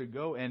 They are to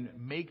go and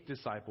make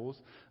disciples,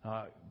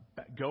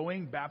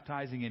 going,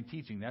 baptizing, and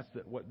teaching. That's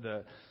what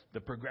the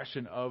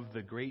progression of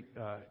the Great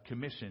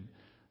Commission.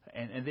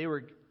 And they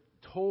were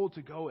told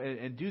to go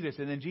and do this.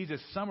 And then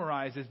Jesus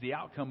summarizes the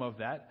outcome of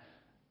that.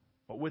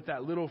 But with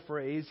that little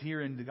phrase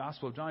here in the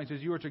Gospel of John, he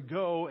says, you are to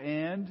go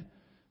and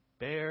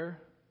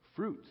bear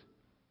fruit.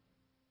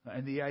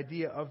 And the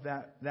idea of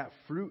that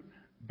fruit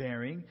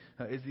bearing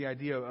is the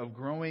idea of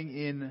growing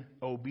in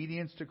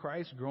obedience to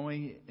Christ,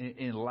 growing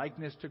in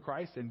likeness to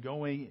Christ, and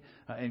growing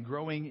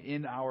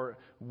in our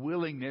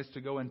willingness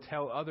to go and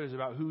tell others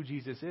about who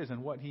Jesus is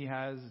and what he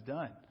has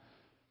done.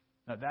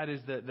 Now, that is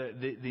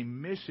the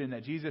mission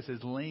that Jesus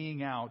is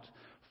laying out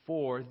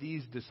for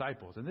these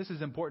disciples. And this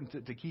is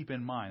important to keep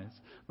in mind.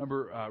 I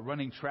remember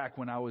running track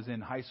when I was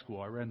in high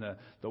school. I ran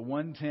the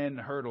 110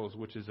 hurdles,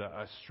 which is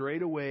a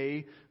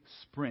straightaway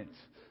sprint.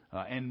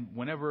 And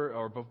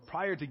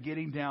prior to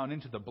getting down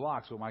into the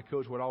blocks, what my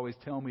coach would always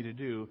tell me to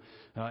do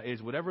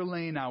is whatever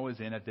lane I was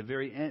in, at the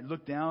very end,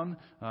 look down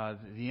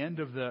the end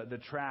of the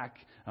track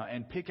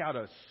and pick out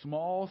a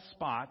small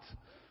spot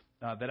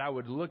that I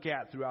would look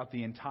at throughout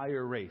the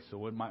entire race. So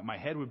when my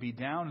head would be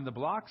down in the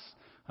blocks,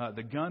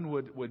 the gun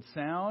would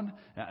sound,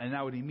 and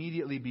I would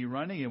immediately be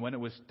running. And when it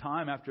was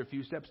time, after a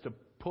few steps, to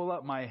pull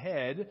up my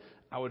head,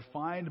 I would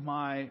find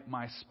my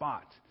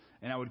spot.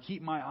 And I would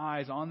keep my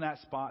eyes on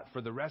that spot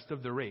for the rest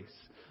of the race.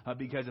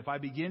 Because if I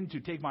begin to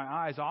take my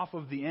eyes off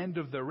of the end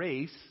of the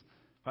race,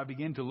 if I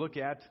begin to look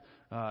at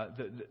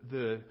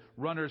the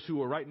runners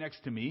who are right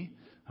next to me,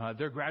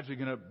 they're gradually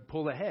going to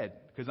pull ahead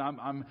because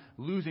I'm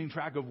losing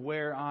track of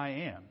where I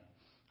am.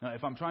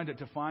 If I'm trying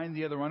to find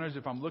the other runners,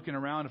 if I'm looking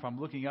around, if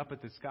I'm looking up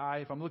at the sky,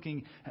 if I'm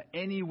looking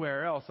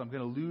anywhere else, I'm going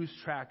to lose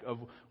track of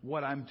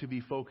what I'm to be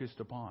focused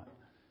upon.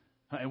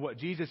 And what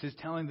Jesus is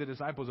telling the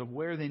disciples of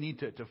where they need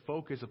to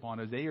focus upon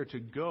is they are to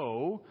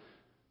go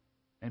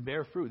and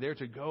bear fruit. They're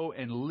to go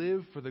and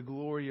live for the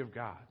glory of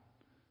God.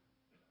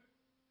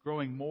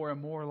 Growing more and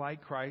more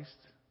like Christ,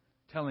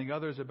 telling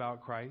others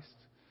about Christ,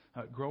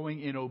 growing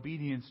in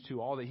obedience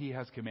to all that he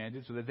has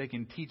commanded so that they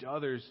can teach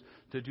others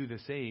to do the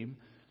same.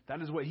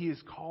 That is what he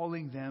is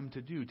calling them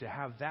to do, to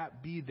have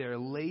that be their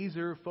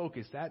laser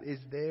focus. That is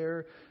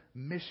their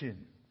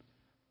mission.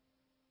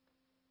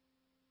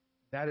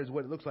 That is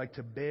what it looks like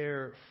to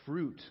bear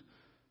fruit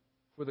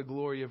for the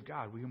glory of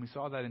God. We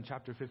saw that in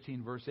chapter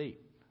 15, verse 8.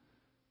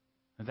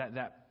 And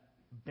that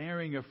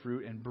bearing of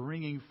fruit and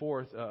bringing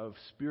forth of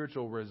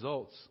spiritual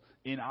results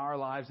in our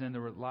lives and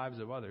in the lives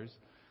of others,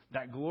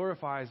 that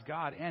glorifies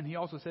God. And he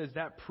also says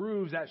that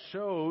proves, that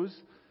shows,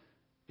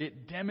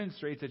 it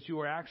demonstrates that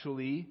you are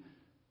actually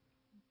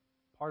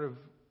part of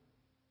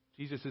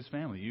Jesus'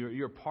 family.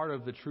 You're part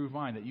of the true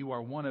vine, that you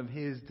are one of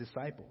his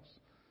disciples.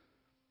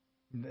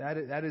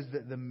 That is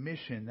the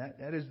mission.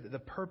 That is the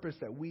purpose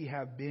that we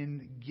have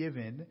been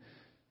given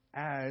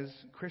as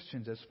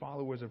Christians, as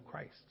followers of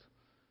Christ.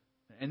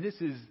 And this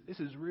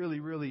is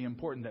really, really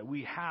important that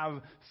we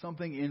have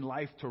something in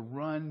life to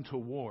run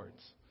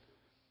towards.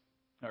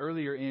 Now,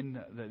 earlier in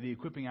the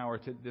equipping hour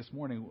this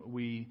morning,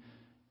 we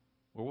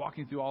were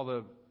walking through all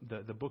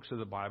the books of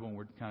the Bible, and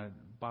we're kind of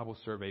Bible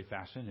survey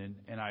fashion.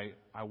 And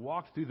I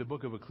walked through the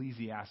book of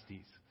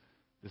Ecclesiastes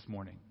this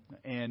morning.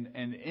 And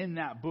in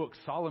that book,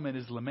 Solomon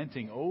is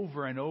lamenting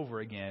over and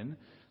over again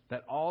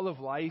that all of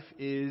life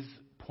is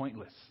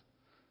pointless.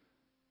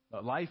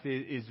 Life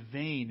is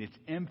vain, it's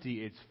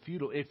empty, it's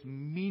futile, it's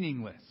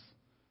meaningless,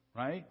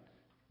 right?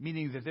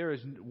 Meaning that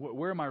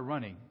where am I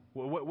running?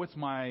 What's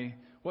my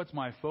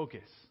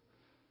focus?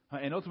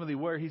 And ultimately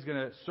where he's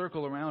going to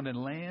circle around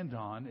and land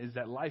on is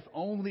that life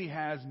only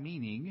has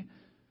meaning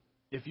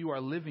if you are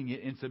living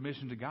it in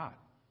submission to God.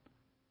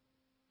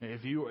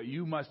 If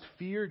you must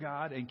fear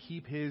God and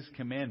keep his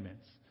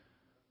commandments.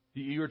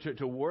 You are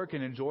to work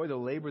and enjoy the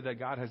labor that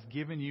God has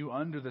given you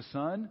under the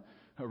sun.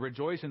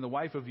 Rejoice in the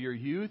wife of your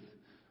youth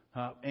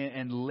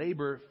and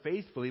labor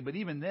faithfully. But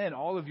even then,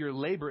 all of your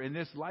labor in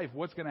this life,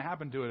 what's going to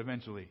happen to it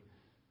eventually?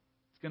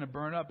 It's going to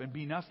burn up and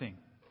be nothing.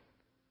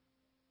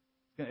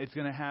 It's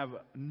going to have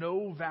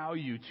no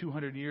value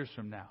 200 years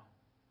from now.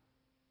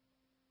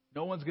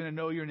 No one's going to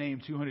know your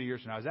name 200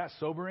 years from now. Is that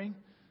sobering?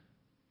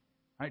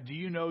 Right, do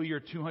you know your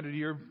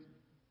 200-year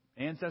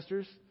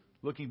ancestors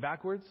looking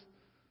backwards?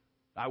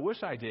 I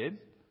wish I did,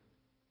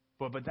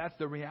 but that's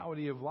the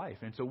reality of life.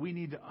 And so we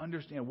need to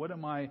understand, what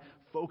am I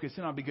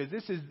focusing on? Because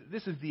this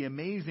is the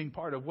amazing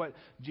part of what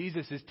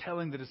Jesus is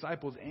telling the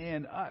disciples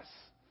and us.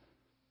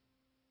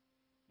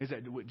 Is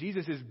that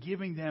Jesus is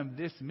giving them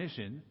this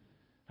mission.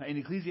 In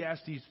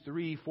Ecclesiastes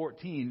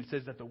 3:14, it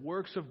says that the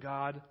works of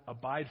God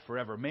abide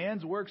forever.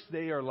 Man's works,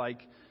 they are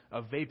like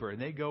a vapor,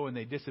 and they go and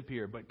they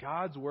disappear. But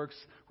God's works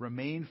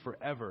remain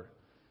forever.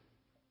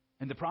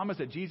 And the promise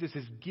that Jesus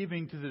is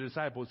giving to the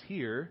disciples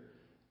here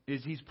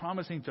is he's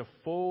promising to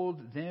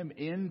fold them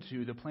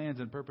into the plans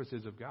and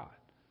purposes of God.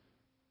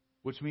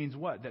 Which means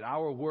what? That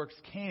our works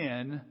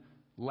can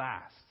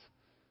last.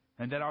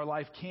 And that our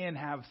life can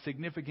have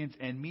significance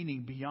and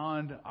meaning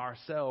beyond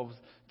ourselves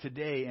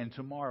today and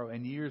tomorrow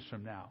and years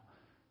from now.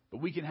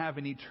 But we can have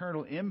an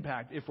eternal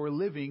impact if we're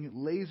living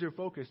laser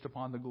focused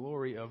upon the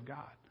glory of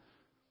God.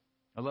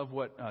 I love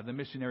what the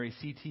missionary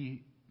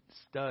C.T.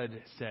 Studd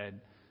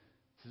said.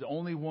 He says,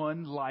 only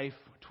one life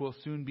 'twill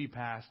soon be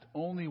past.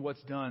 Only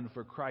what's done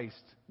for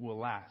Christ will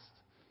last.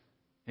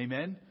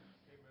 Amen?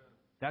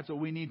 That's what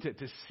we need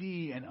to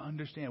see and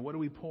understand. What are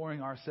we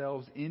pouring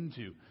ourselves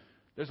into?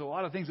 There's a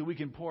lot of things that we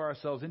can pour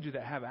ourselves into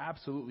that have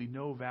absolutely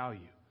no value.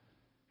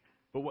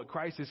 But what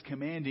Christ is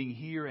commanding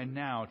here and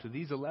now to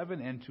these 11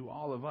 and to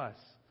all of us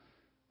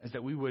is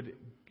that we would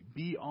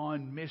be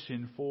on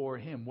mission for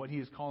Him. What He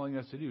is calling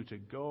us to do, to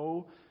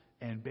go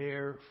and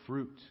bear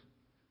fruit.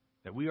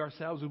 That we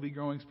ourselves will be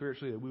growing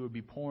spiritually, that we would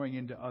be pouring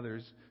into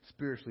others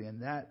spiritually.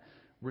 And that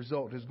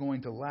result is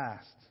going to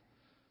last.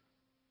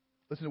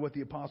 Listen to what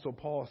the Apostle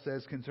Paul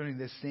says concerning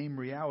this same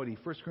reality.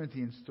 1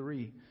 Corinthians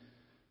 3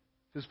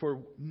 says, for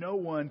no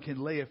one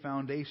can lay a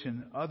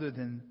foundation other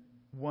than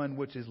one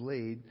which is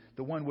laid,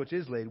 the one which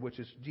is laid, which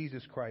is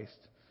Jesus Christ.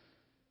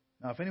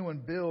 Now, if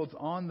anyone builds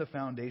on the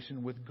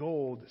foundation with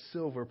gold,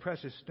 silver,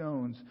 precious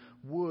stones,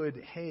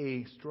 wood,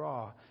 hay,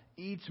 straw,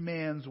 each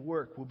man's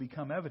work will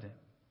become evident.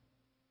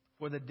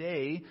 For the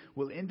day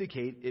will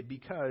indicate it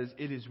because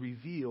it is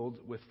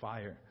revealed with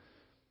fire.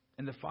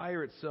 And the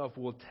fire itself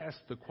will test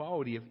the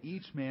quality of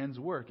each man's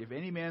work. If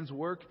any man's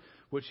work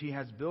which he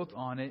has built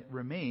on it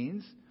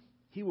remains,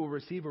 he will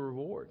receive a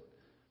reward.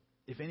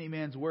 If any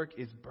man's work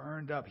is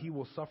burned up, he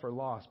will suffer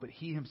loss, but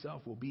he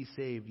himself will be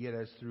saved, yet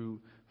as through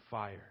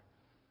fire.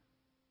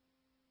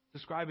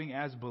 Describing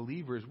as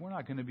believers, we're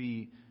not going to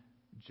be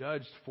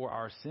judged for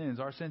our sins.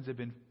 Our sins have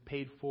been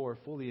paid for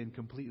fully and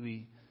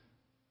completely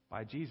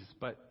by Jesus.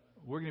 But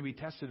we're going to be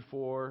tested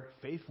for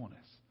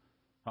faithfulness.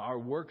 Our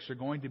works are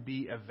going to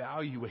be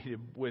evaluated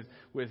with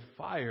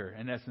fire,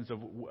 in essence, of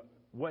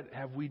what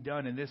have we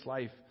done in this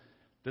life.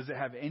 Does it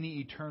have any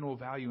eternal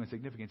value and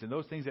significance? And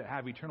those things that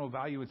have eternal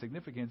value and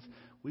significance,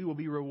 we will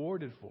be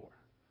rewarded for.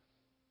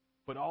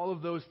 But all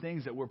of those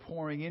things that we're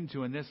pouring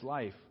into in this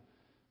life,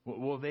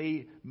 will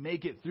they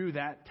make it through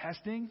that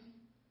testing?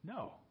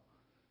 No.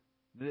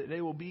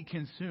 They will be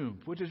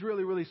consumed, which is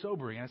really, really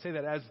sobering. And I say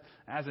that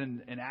as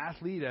an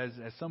athlete, as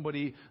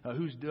somebody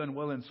who's done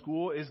well in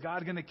school. Is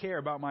God going to care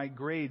about my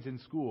grades in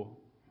school?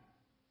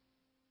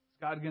 Is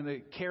God going to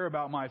care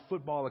about my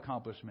football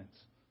accomplishments?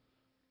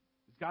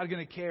 Is God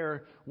going to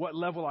care what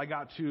level I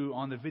got to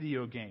on the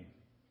video game?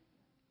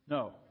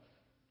 No.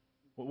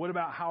 Well, what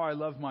about how I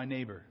love my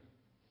neighbor?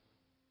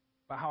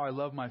 About how I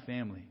love my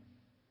family?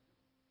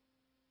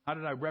 How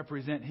did I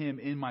represent Him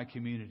in my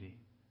community?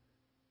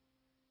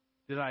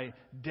 Did I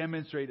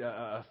demonstrate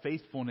a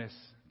faithfulness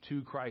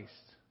to Christ?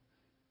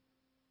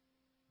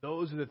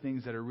 Those are the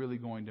things that are really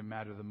going to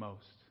matter the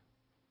most.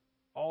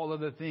 All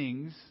other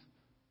things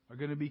are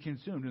going to be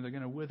consumed and they're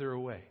going to wither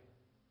away.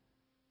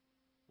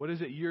 What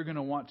is it you're going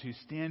to want to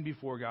stand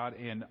before God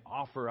and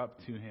offer up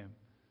to Him?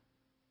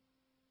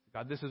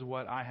 God, this is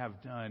what I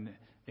have done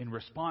in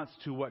response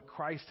to what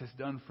Christ has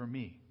done for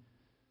me.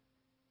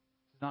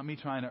 It's not me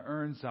trying to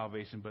earn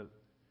salvation, but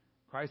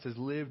Christ has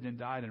lived and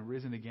died and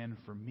risen again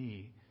for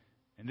me.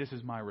 And this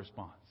is my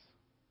response.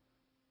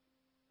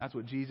 That's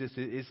what Jesus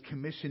is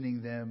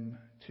commissioning them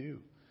to.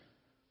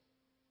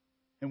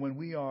 And when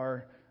we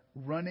are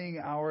running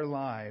our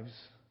lives,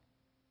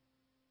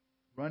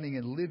 running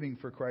and living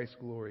for Christ's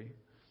glory,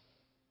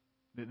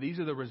 these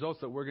are the results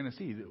that we're going to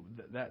see.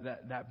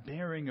 That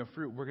bearing of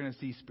fruit. We're going to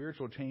see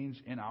spiritual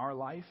change in our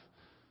life.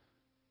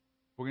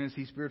 We're going to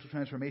see spiritual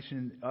transformation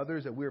in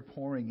others that we're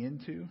pouring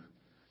into.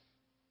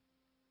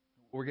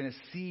 We're going to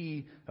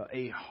see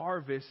a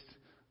harvest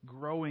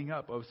growing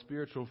up of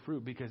spiritual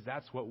fruit because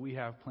that's what we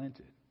have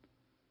planted.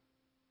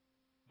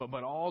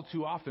 But all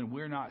too often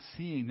we're not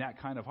seeing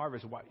that kind of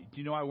harvest. Why, do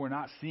you know why we're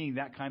not seeing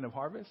that kind of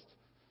harvest?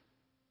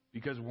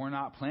 Because we're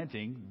not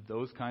planting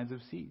those kinds of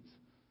seeds.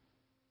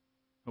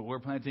 But we're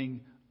planting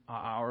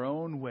our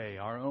own way,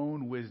 our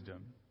own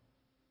wisdom.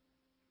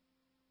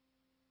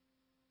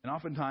 And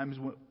oftentimes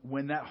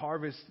when that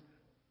harvest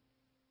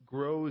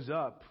grows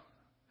up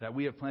that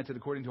we have planted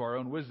according to our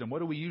own wisdom, what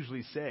do we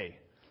usually say?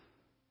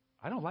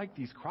 I don't like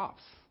these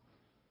crops.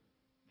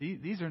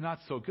 These are not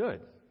so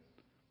good.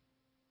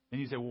 And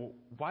you say, well,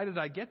 why did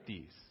I get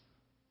these?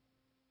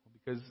 Well,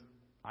 because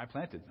I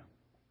planted them.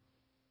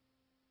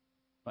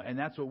 And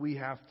that's what we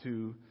have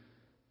to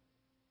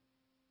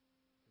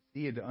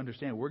see and to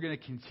understand. We're going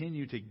to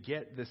continue to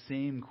get the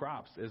same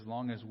crops as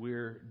long as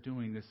we're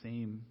doing the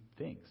same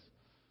things.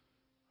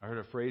 I heard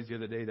a phrase the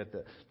other day that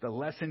the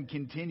lesson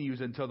continues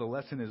until the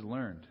lesson is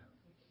learned.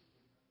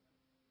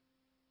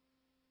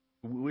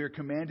 We are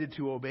commanded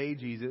to obey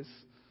Jesus,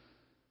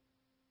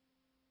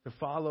 to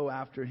follow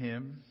after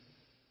Him.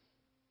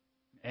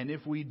 And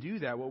if we do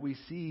that, what we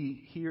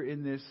see here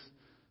in this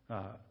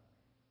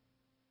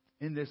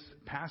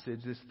passage,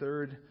 this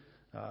third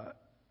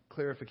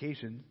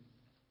clarification,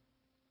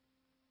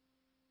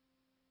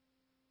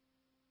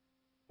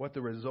 what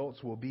the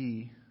results will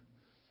be,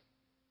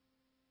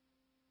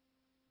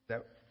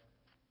 that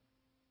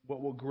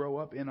what will grow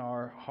up in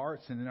our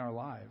hearts and in our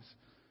lives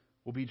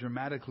will be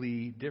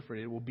dramatically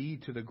different. It will be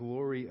to the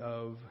glory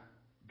of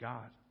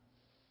God.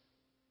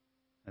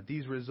 That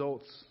these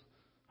results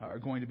are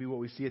going to be what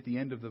we see at the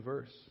end of the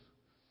verse.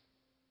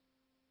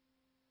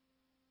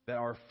 That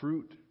our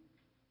fruit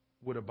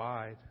would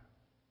abide.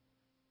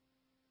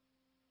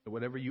 That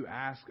whatever you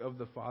ask of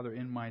the Father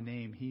in my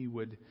name, He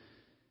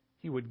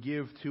would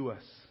give to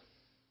us.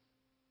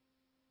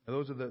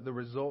 Those are the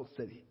results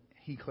that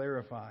He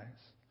clarifies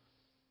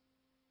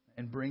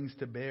and brings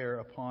to bear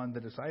upon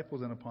the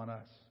disciples and upon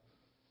us.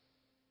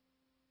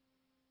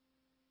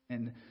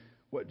 And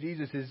what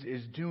Jesus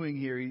is doing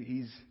here,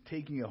 He's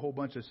taking a whole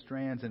bunch of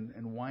strands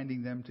and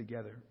winding them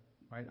together.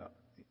 Right?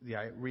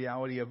 The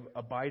reality of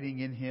abiding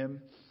in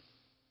Him,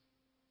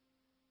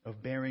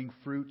 of bearing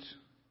fruit,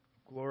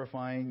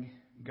 glorifying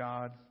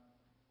God,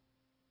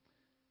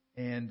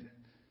 and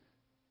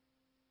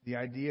the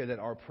idea that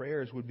our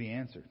prayers would be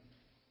answered.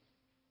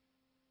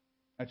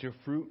 That your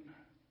fruit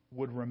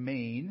would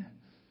remain,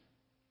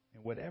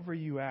 and whatever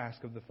you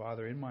ask of the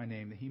Father in my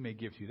name, that He may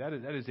give to you. That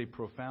is a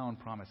profound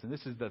promise. And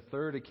this is the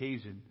third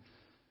occasion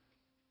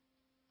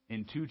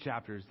in 2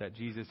 chapters that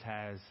Jesus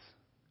has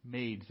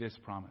made this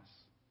promise.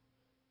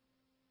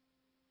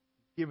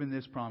 Given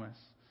this promise,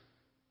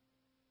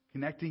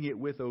 connecting it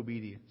with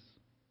obedience.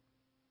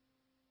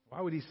 Why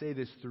would He say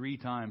this 3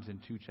 times in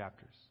 2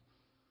 chapters?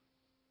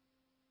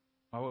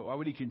 Why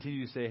would He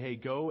continue to say, hey,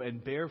 go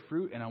and bear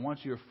fruit, and I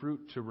want your fruit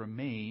to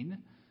remain.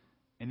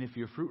 And if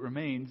your fruit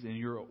remains and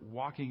you're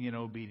walking in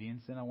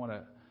obedience, then I want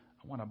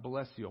to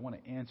bless you. I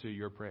want to answer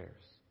your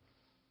prayers.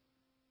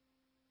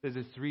 It says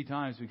this 3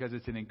 times because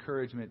it's an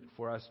encouragement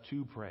for us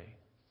to pray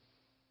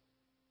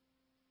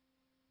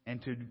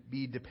and to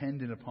be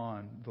dependent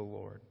upon the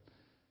Lord.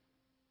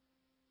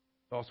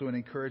 It's also an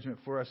encouragement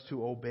for us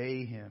to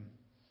obey Him.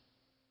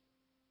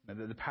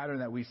 And the pattern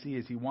that we see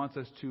is He wants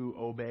us to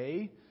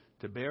obey,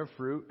 to bear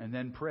fruit, and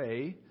then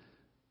pray,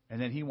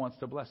 and then He wants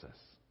to bless us.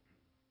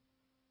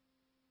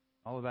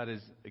 All of that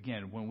is,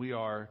 again, when we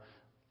are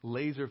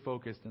laser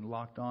focused and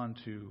locked on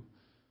to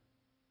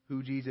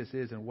who Jesus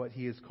is and what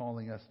He is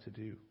calling us to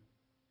do.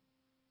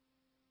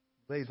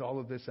 Lays all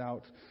of this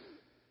out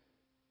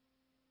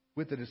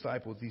with the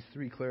disciples, these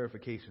 3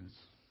 clarifications.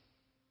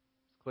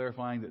 It's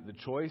clarifying that the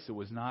choice, it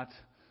was not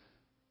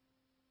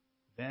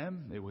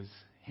them, it was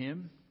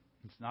Him.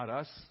 It's not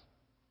us,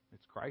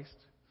 it's Christ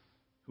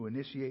who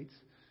initiates,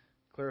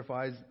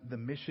 clarifies the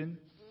mission.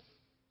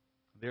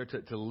 They're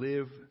to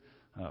live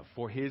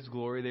for His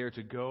glory. They are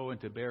to go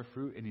and to bear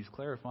fruit, and He's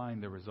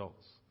clarifying the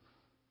results.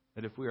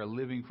 That if we are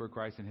living for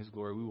Christ and His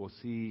glory, we will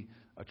see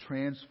a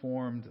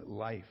transformed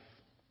life.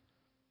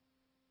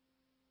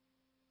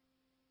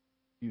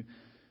 If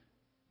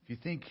you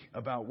think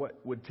about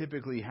what would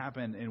typically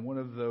happen in one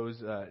of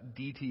those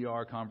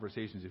DTR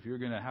conversations, if you're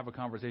going to have a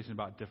conversation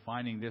about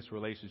defining this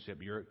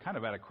relationship, you're kind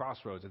of at a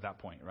crossroads at that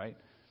point, right?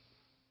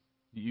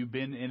 You've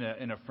been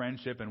in a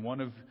friendship, and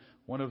one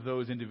of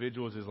those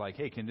individuals is like,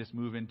 hey, can this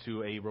move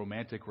into a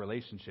romantic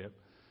relationship?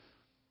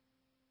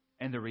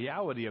 And the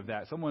reality of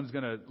that, someone's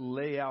going to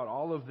lay out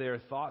all of their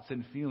thoughts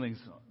and feelings,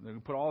 they're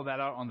going to put all of that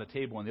out on the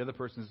table, and the other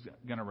person's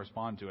going to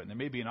respond to it. And there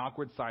may be an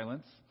awkward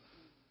silence.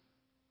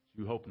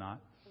 You hope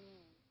not.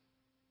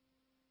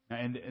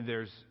 And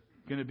there's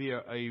going to be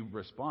a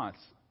response,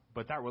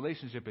 but that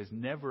relationship is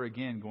never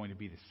again going to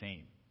be the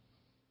same,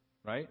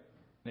 right?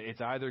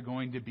 It's either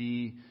going to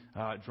be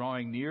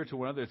drawing near to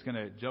one another, it's going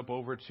to jump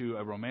over to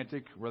a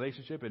romantic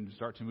relationship and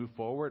start to move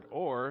forward,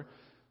 or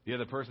the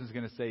other person is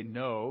going to say,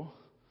 no,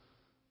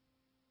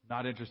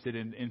 not interested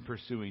in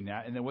pursuing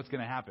that. And then what's going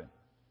to happen?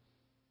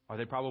 Are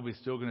they probably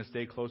still going to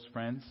stay close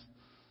friends?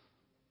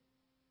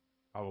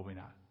 Probably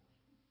not.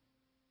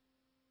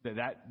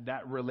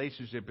 That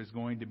relationship is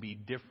going to be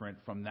different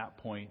from that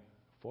point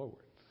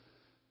forward.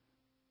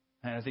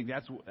 And I think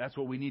that's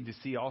what we need to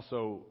see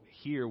also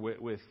here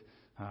with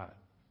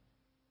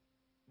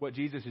what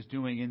Jesus is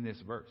doing in this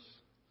verse.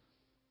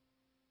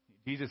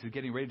 Jesus is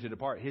getting ready to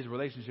depart. His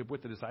relationship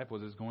with the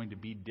disciples is going to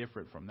be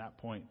different from that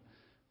point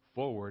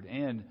forward.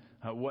 And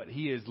what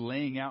He is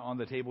laying out on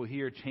the table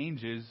here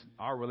changes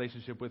our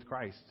relationship with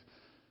Christ.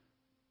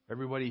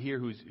 Everybody here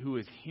who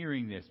is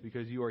hearing this,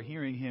 because you are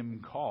hearing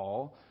Him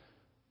call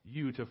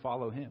you to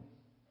follow Him.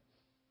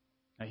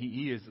 Now,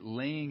 He is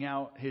laying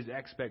out His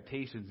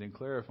expectations and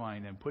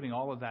clarifying them, putting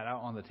all of that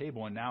out on the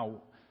table. And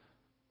now,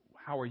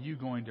 how are you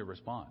going to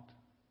respond?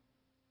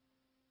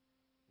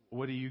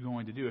 What are you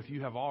going to do? If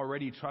you have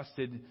already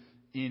trusted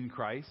in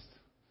Christ,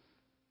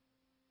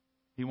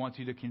 He wants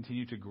you to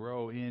continue to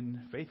grow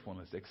in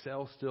faithfulness,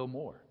 excel still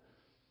more.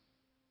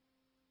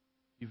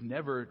 If you've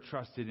never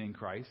trusted in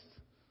Christ,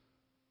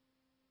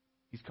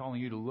 He's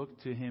calling you to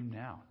look to Him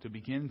now, to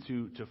begin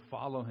to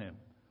follow Him.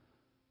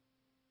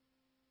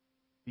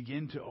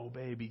 Begin to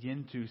obey,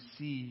 begin to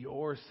see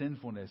your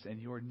sinfulness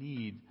and your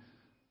need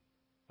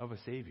of a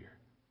Savior.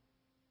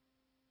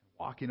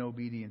 walk in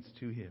obedience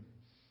to Him.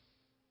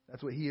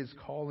 That's what He is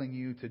calling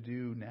you to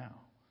do now.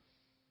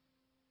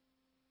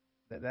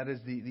 That is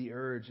the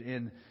urge,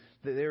 and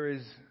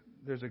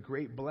there's a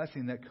great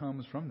blessing that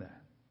comes from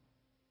that.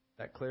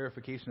 That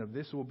clarification of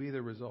this will be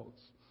the results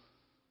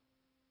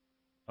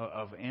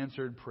of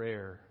answered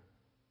prayer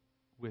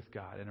with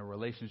God and a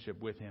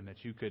relationship with Him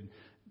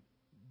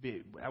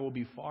that will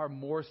be far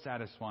more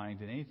satisfying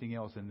than anything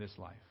else in this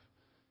life.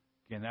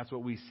 Again, that's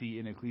what we see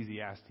in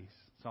Ecclesiastes.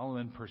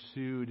 Solomon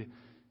pursued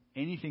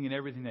anything and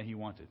everything that he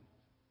wanted.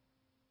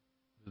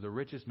 He was the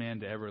richest man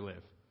to ever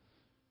live.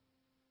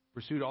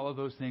 Pursued all of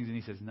those things, and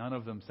he says none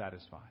of them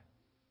satisfy.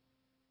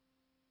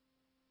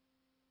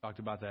 Talked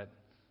about that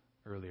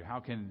earlier. How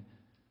can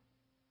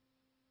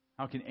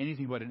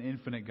anything but an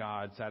infinite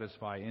God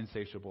satisfy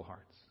insatiable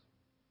hearts?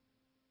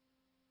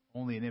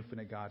 Only an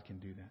infinite God can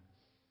do that.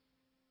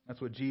 That's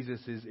what Jesus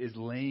is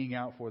laying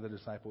out for the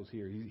disciples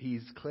here.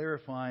 He's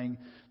clarifying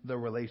the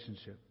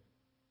relationship.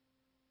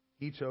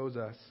 He chose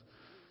us.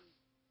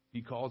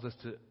 He calls us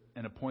to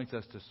and appoints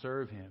us to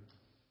serve Him.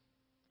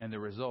 And the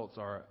results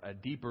are a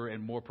deeper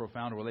and more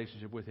profound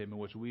relationship with Him in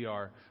which we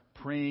are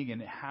praying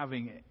and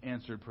having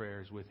answered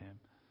prayers with Him.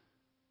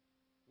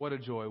 What a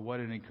joy,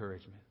 what an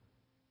encouragement.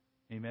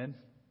 Amen?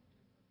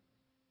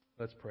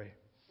 Let's pray.